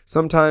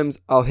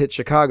 Sometimes I'll hit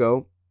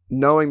Chicago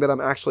knowing that I'm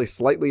actually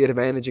slightly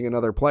advantaging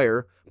another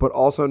player, but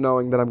also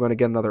knowing that I'm going to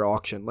get another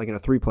auction, like in a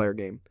 3-player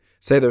game.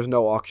 Say there's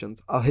no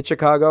auctions. I'll hit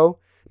Chicago,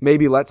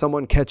 maybe let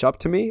someone catch up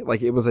to me,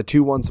 like it was a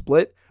 2-1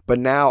 split, but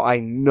now I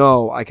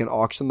know I can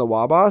auction the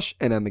Wabash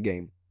and end the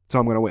game. So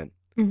I'm going to win.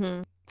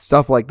 Mm-hmm.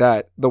 Stuff like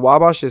that. The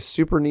Wabash is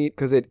super neat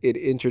because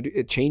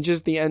it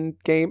changes the end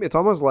game. It's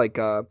almost like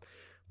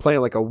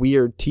playing like a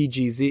weird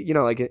TGZ, you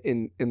know, like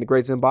in the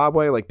Great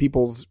Zimbabwe, like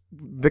people's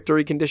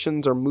victory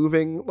conditions are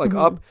moving like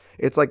up.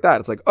 It's like that.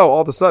 It's like, oh,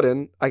 all of a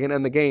sudden I can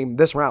end the game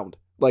this round.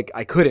 Like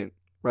I couldn't,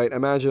 right?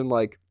 Imagine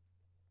like,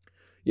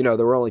 you know,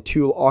 there were only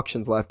 2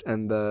 auctions left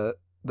and the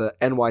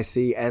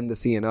NYC and the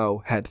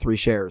CNO had 3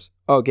 shares.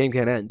 Oh, game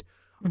can't end.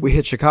 Mm-hmm. We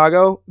hit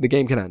Chicago, the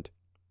game can end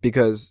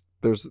because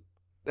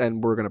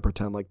and we're going to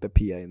pretend like the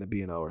PA and the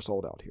BNO are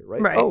sold out here,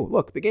 right? Oh,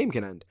 look, the game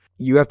can end.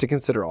 You have to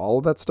consider all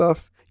of that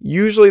stuff.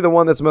 Usually the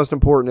one that's most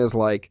important is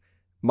like,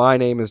 my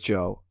name is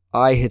Joe.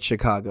 I hit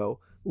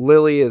Chicago.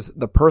 Lily is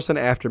the person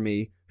after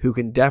me who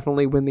can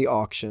definitely win the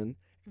auction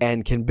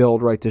and can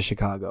build right to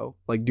Chicago.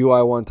 Like, do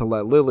I want to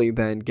let Lily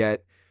then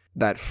get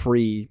that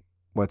free,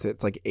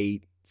 it's like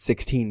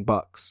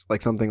 $16,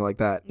 like something like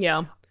that.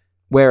 Yeah.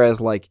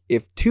 Whereas like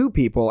if 2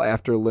 people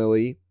after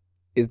Lily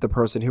is the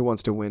person who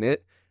wants to win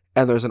it,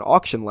 and there's an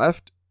auction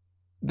left,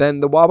 then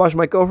the Wabash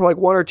might go for like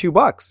 $1 or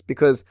 $2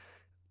 because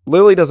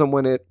Lily doesn't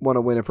want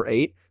to win it for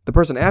 8. The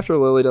person after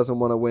Lily doesn't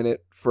want to win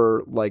it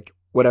for like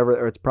whatever,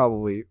 or it's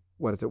probably,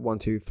 1,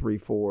 2, 3,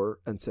 4,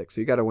 and 6.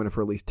 So you got to win it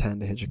for at least 10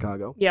 to hit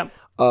Chicago. Yeah.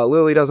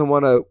 Lily doesn't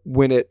want to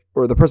win it,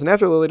 or the person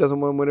after Lily doesn't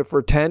want to win it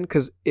for 10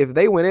 because if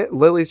they win it,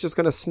 Lily's just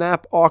going to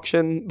snap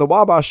auction the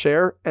Wabash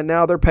share, and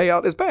now their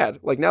payout is bad.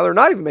 Like now they're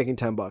not even making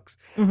 $10.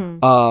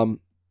 Mm-hmm.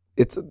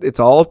 It's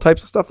all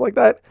types of stuff like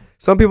that.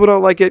 Some people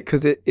don't like it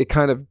because it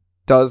kind of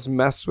does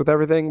mess with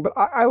everything, but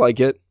I like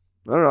it.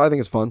 I don't know. I think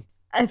it's fun.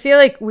 I feel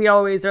like we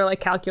always are like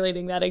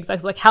calculating that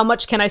exactly. Like, how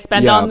much can I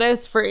spend on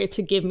this for it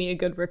to give me a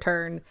good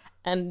return?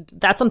 And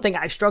that's something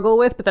I struggle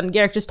with. But then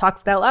Garrick just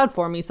talks it out loud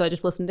for me, so I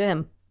just listen to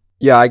him.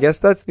 Yeah, I guess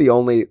that's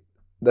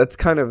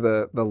kind of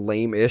the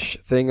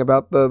lame-ish thing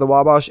about the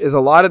Wabash is a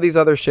lot of these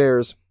other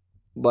shares.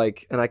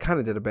 Like, and I kind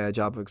of did a bad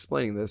job of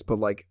explaining this, but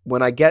like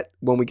when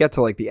we get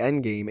to like the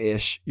end game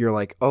ish, you're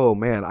like, oh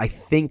man, I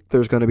think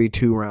there's going to be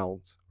 2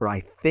 rounds, or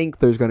I think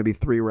there's going to be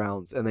 3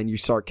 rounds. And then you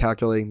start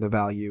calculating the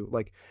value.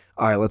 Like,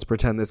 all right, let's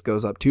pretend this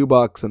goes up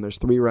 $2 and there's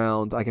 3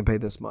 rounds. I can pay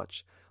this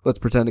much. Let's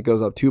pretend it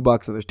goes up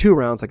 $2 and there's 2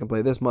 rounds. I can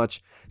play this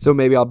much. So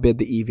maybe I'll bid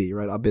the EV,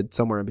 right? I'll bid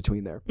somewhere in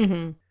between there.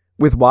 Mm-hmm.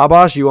 With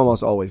Wabash, you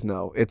almost always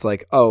know. It's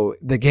like, oh,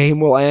 the game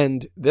will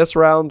end this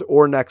round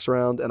or next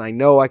round, and I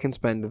know I can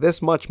spend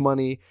this much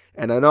money,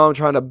 and I know I'm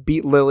trying to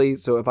beat Lily,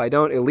 so if I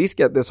don't at least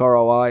get this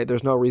ROI,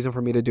 there's no reason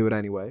for me to do it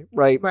anyway,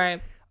 right? Right.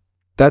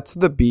 That's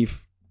the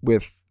beef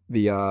with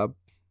the,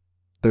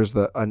 there's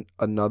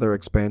another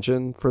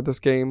expansion for this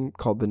game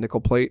called the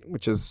Nickel Plate,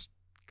 which is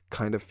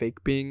kind of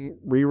fake being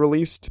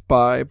re-released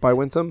by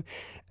Winsome.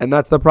 And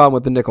that's the problem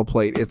with the Nickel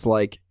Plate. It's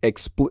like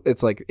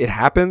it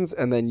happens,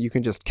 and then you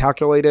can just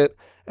calculate it,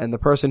 and the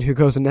person who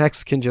goes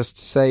next can just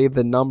say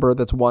the number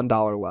that's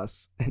 $1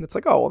 less. And it's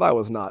like, oh, well, that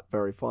was not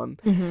very fun.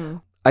 Mm-hmm.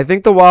 I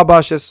think the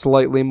Wabash is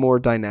slightly more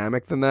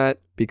dynamic than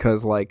that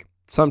because, like,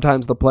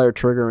 sometimes the player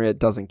triggering it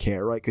doesn't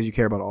care, right? Because you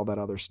care about all that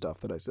other stuff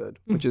that I said,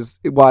 mm-hmm. which is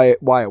why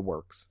it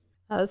works.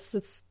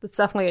 That's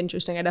definitely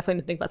interesting. I definitely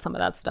didn't think about some of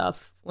that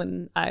stuff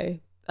when I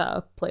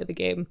play the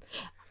game.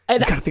 You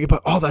gotta think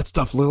about all that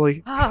stuff,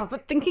 Lily. Oh,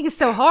 but thinking is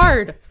so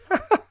hard.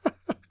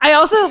 I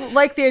also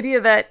like the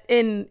idea that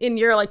in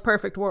your like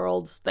perfect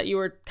worlds that you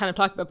were kind of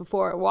talking about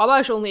before,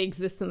 Wabash only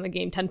exists in the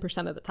game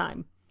 10% of the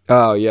time.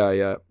 Oh,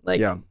 yeah.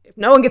 Like, if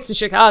no one gets to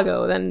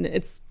Chicago, then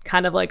it's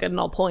kind of like a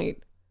null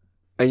point.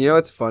 And you know,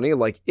 it's funny,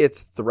 like,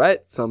 its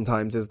threat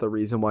sometimes is the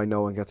reason why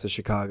no one gets to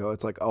Chicago.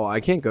 It's like, oh, I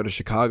can't go to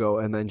Chicago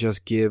and then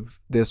just give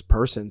this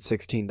person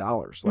 $16.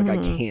 Like, mm-hmm.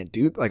 I can't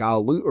do, like,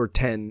 I'll loot, or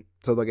 10,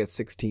 so they'll get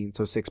 16,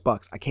 so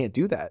 $6. I can't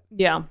do that.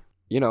 Yeah.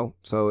 You know,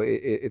 so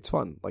it's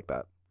fun like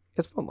that.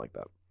 It's fun like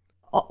that.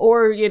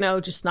 Or, you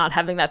know, just not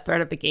having that threat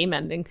of the game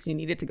ending because you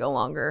need it to go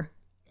longer.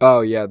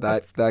 Oh, yeah,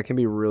 that can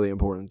be really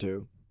important,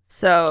 too.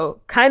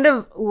 So, kind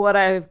of what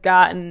I've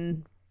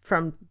gotten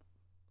from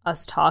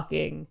us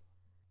talking,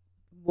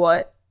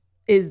 what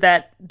is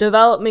that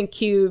development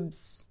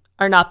cubes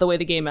are not the way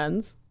the game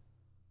ends.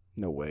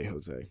 No way,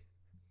 Jose.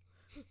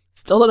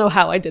 Still don't know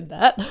how I did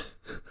that.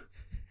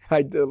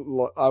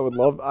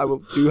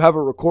 Do you have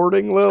a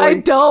recording, Lily? I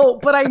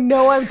don't, but I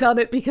know I've done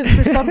it because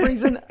for some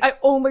reason I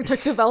only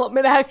took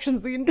development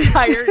actions the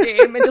entire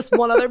game and just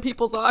won other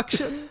people's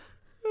auctions.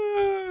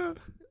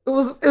 It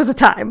was a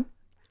time.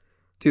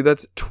 Dude,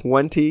 that's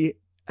 20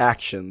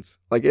 actions.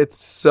 Like, it's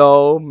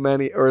so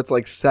many, or it's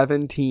like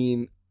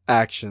 17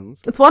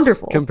 actions. It's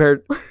wonderful.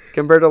 Compared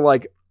to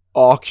like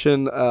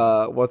auction,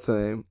 what's the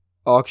name?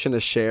 Auction a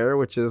share,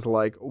 which is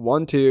like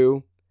 1,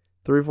 2,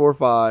 3, 4,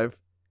 5.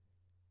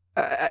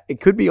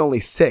 It could be only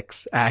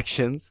 6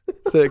 actions.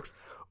 6.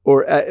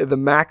 Or the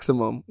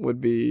maximum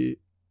would be,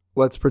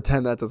 let's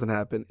pretend that doesn't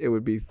happen. It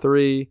would be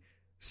 3,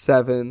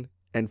 7,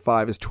 and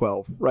 5 is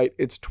 12, right?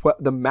 It's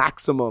the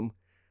maximum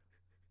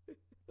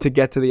to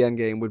get to the end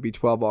game would be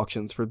 12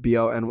 auctions for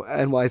BO,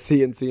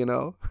 NYC, and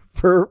CNO.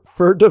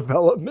 For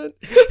development,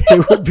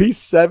 it would be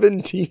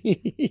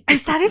 17.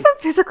 Is that even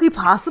physically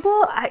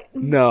possible?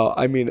 No,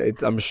 I mean,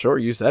 I'm sure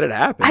you said it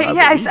happened.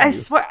 I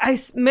swear,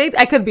 maybe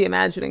I could be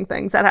imagining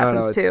things. That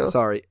happens too.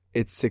 Sorry,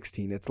 it's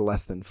 16. It's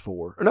less than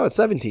 4. Or no, it's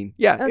 17.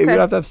 Yeah, okay. It would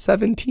have to have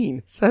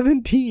 17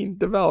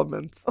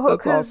 developments.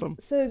 That's awesome.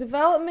 So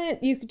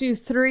development, you could do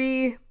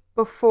 3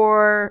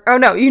 before. Oh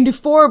no, you can do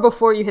 4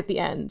 before you hit the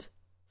end.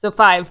 So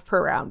 5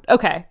 per round.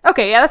 Okay,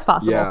 yeah, that's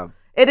possible. Yeah.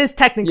 It is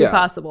technically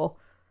possible.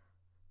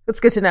 That's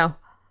good to know.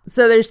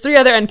 So there's 3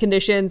 other end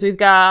conditions. We've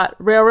got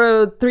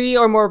 3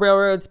 or more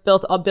railroads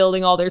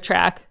building all their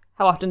track.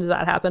 How often does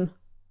that happen?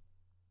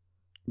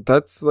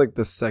 That's like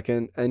the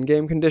second end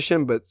game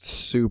condition, but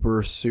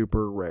super,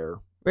 super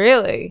rare.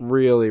 Really?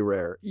 Really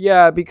rare.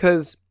 Yeah,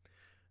 because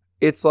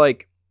it's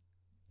like,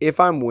 if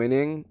I'm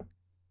winning,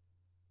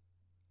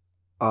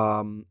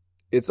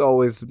 it's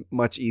always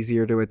much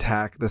easier to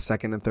attack the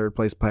second and third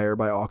place player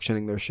by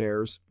auctioning their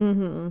shares.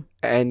 Mm-hmm.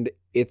 And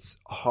it's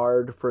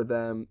hard for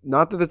them.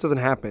 Not that this doesn't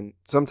happen.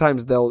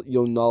 Sometimes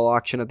you'll null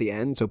auction at the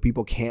end, so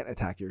people can't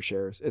attack your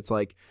shares. It's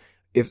like,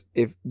 if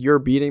you're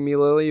beating me,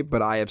 Lily,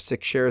 but I have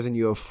 6 shares and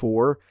you have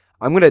 4,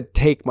 I'm gonna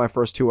take my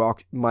first 2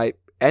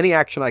 any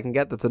action I can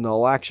get that's a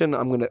null action.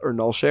 Or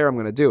null share. I'm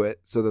gonna do it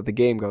so that the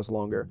game goes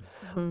longer,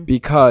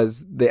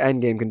 because the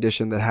end game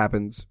condition that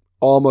happens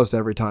almost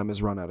every time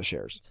is run out of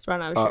shares. Just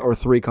run out of shares. Or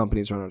 3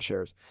 companies run out of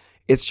shares.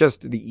 It's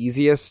just the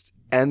easiest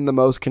and the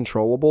most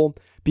controllable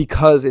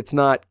because it's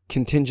not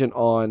contingent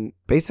on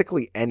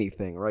basically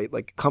anything, right?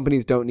 Like,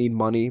 companies don't need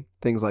money,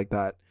 things like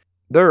that.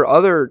 There are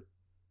other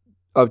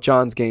of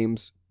John's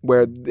games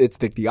where it's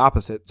the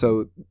opposite.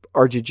 So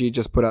RGG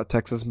just put out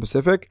Texas and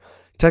Pacific.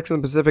 Texas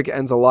and Pacific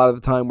ends a lot of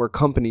the time where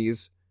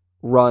companies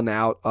run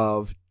out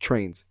of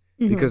trains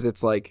because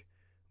it's like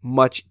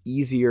much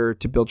easier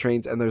to build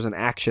trains, and there's an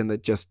action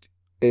that just,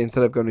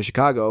 instead of going to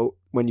Chicago,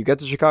 when you get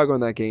to Chicago in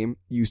that game,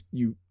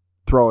 you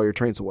throw all your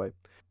trains away.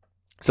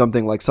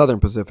 Something like Southern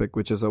Pacific,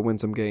 which is a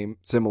Winsome game,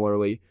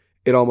 similarly,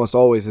 it almost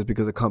always is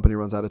because a company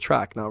runs out of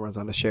track, not runs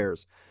out of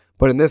shares.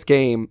 But in this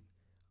game,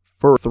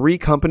 for 3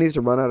 companies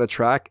to run out of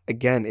track,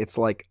 again, it's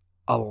like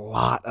a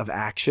lot of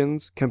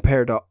actions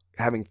compared to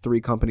having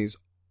 3 companies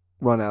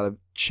run out of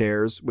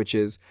shares, which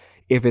is,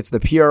 if it's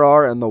the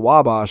PRR and the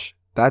Wabash,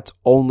 that's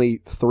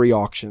only 3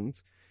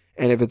 auctions.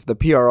 And if it's the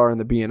PRR and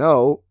the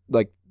B&O,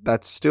 like,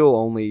 that's still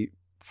only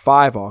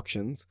 5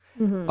 auctions.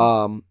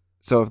 Mm-hmm.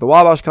 So if the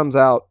Wabash comes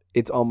out,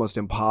 it's almost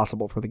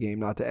impossible for the game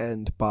not to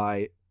end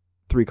by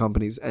 3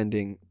 companies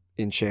ending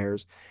in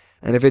shares.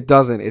 And if it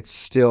doesn't, it's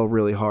still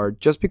really hard.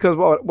 Just because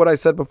what I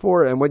said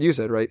before and what you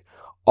said, right?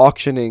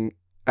 Auctioning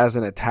as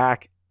an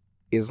attack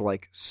is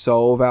like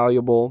so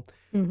valuable.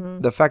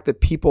 Mm-hmm. The fact that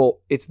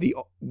it's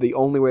the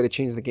only way to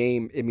change the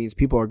game, it means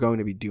people are going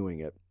to be doing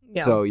it.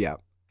 Yeah. So, yeah.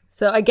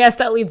 So I guess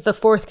that leaves the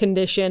 4th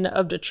condition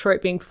of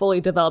Detroit being fully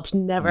developed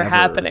never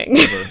happening.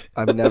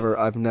 Never.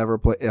 I've never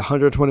played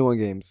 121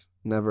 games.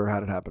 Never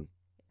had it happen.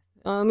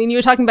 I mean, you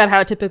were talking about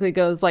how it typically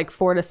goes like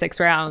 4 to 6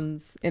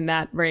 rounds in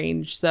that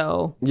range.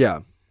 So yeah.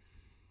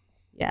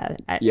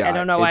 I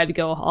don't know why I'd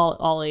go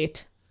all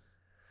 8.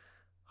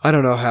 I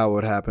don't know how it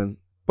would happen,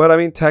 but I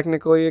mean,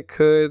 technically it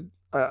could.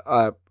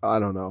 I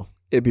don't know.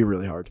 It'd be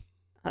really hard.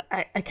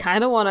 I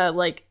kind of want to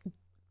like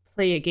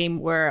play a game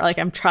where like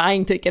I'm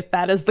trying to get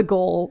that as the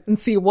goal and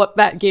see what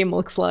that game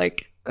looks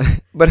like.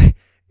 But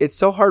it's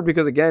so hard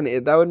because, again,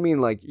 that would mean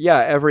like, yeah,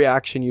 every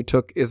action you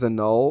took is a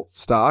null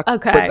stock.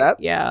 Okay. But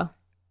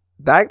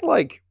that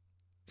like,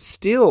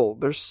 still,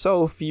 there's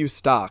so few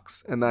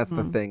stocks, and that's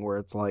the thing where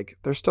it's like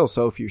there's still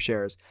so few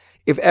shares.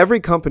 If every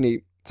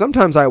company,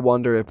 sometimes I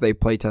wonder if they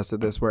play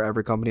tested this where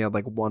every company had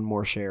like 1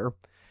 more share.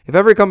 If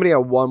every company had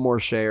 1 more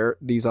share,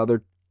 these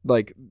other,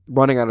 like,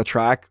 running out of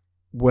track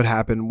would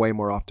happen way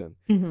more often.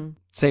 Mm-hmm.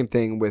 Same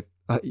thing with,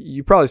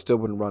 you probably still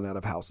wouldn't run out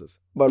of houses,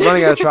 but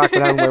running out of track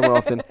would happen way more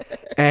often,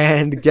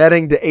 and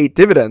getting to 8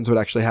 dividends would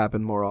actually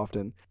happen more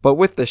often. But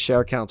with the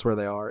share counts where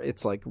they are,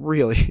 it's like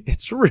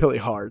it's really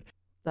hard.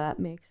 That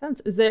makes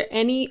sense. Is there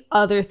any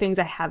other things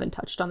I haven't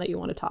touched on that you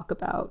want to talk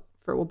about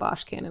for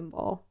Wabash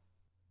Cannonball?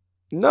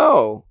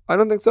 No, I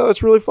don't think so.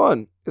 It's really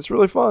fun. It's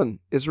really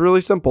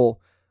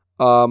simple.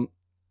 I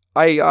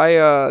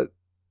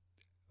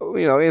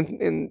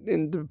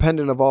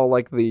independent of all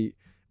like the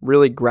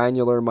really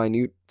granular,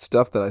 minute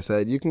stuff that I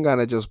said, you can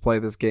kind of just play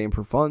this game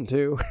for fun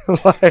too.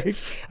 Like,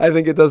 I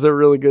think it does a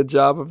really good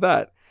job of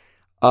that.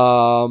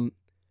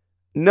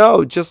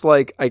 No, just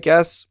like, I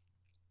guess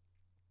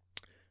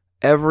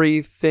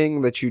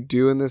everything that you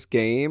do in this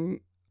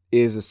game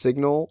is a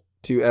signal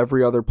to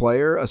every other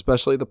player,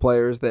 especially the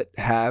players that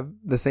have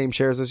the same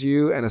shares as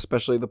you, and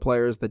especially the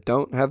players that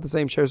don't have the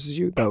same shares as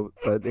you, though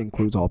that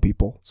includes all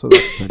people. So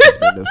that sentence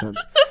made no sense.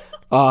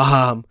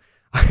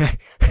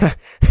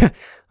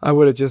 I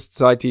would have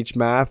so I teach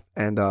math,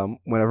 and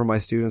whenever my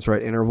students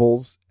write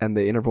intervals and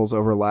the intervals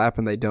overlap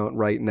and they don't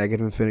write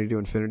negative infinity to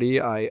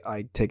infinity,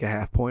 I take a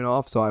half point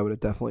off. So I would have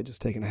definitely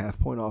just taken a half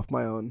point off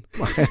my own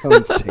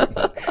statement.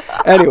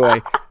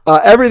 Anyway,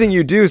 everything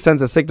you do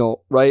sends a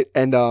signal, right?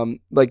 And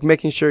like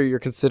making sure you're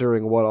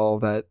considering what all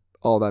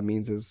that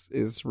means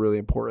is really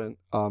important.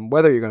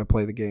 Whether you're going to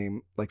play the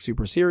game like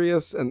super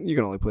serious, and you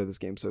can only play this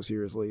game so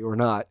seriously, or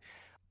not,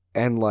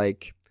 and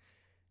like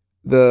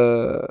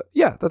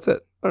that's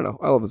it. I don't know.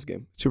 I love this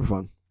game. It's super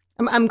fun.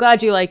 I'm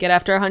glad you like it.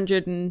 After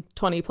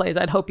 120 plays,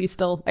 I hope you'd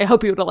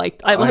have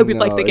liked. I hope you'd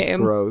like the game.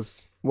 It's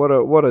gross. What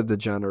a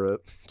degenerate.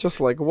 Just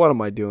like, what am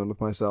I doing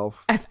with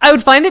myself? I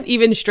would find it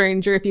even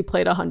stranger if you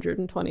played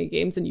 120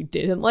 games and you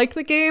didn't like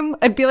the game.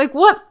 I'd be like,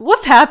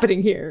 what's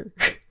happening here?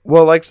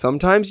 Well, like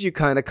sometimes you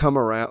kind of come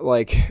around,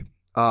 like,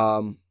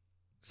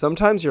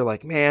 sometimes you're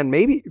like, man,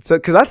 maybe, so,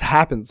 cause that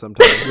happens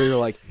sometimes where you're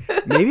like,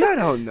 maybe I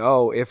don't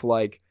know if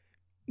like,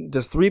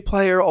 does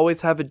 3-player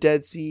always have a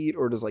dead seat,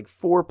 or does like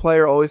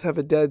 4-player always have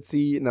a dead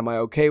seat? And am I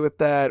okay with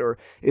that? Or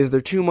is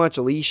there too much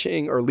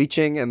leeching?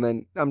 And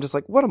then I'm just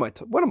like, what am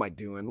I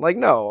doing? Like,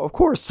 no, of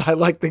course I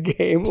like the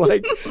game.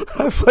 Like,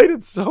 I've played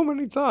it so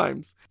many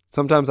times.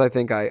 Sometimes I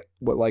think I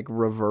would like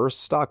reverse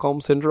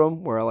Stockholm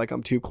syndrome, where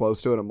I'm too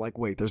close to it. I'm like,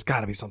 wait, there's got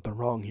to be something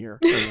wrong here.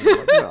 And then I'm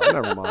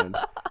like,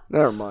 no,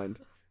 never mind.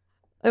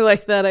 I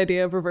like that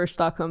idea of reverse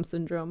Stockholm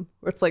syndrome,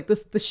 where it's like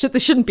this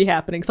shouldn't be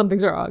happening.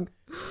 Something's wrong.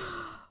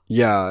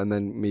 Yeah, and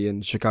then me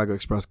and Chicago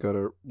Express go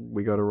to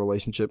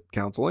relationship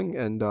counseling,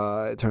 and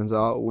it turns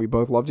out we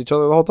both loved each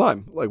other the whole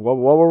time. Like, what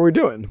were we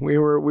doing? We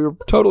were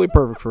totally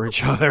perfect for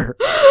each other.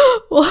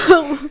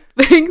 Well,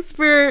 thanks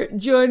for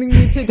joining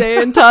me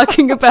today and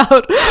talking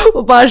about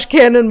Wabash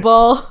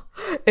Cannonball.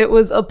 It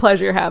was a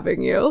pleasure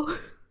having you.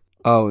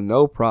 Oh,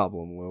 no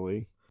problem,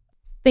 Lily.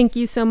 Thank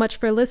you so much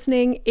for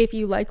listening. If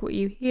you like what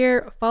you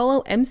hear,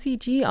 follow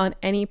MCG on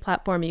any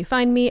platform you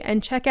find me,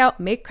 and check out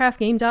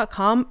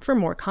makecraftgame.com for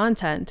more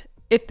content.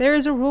 If there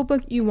is a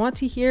rulebook you want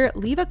to hear,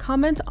 leave a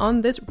comment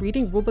on this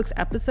Reading Rulebooks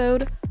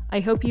episode. I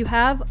hope you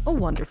have a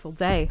wonderful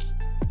day.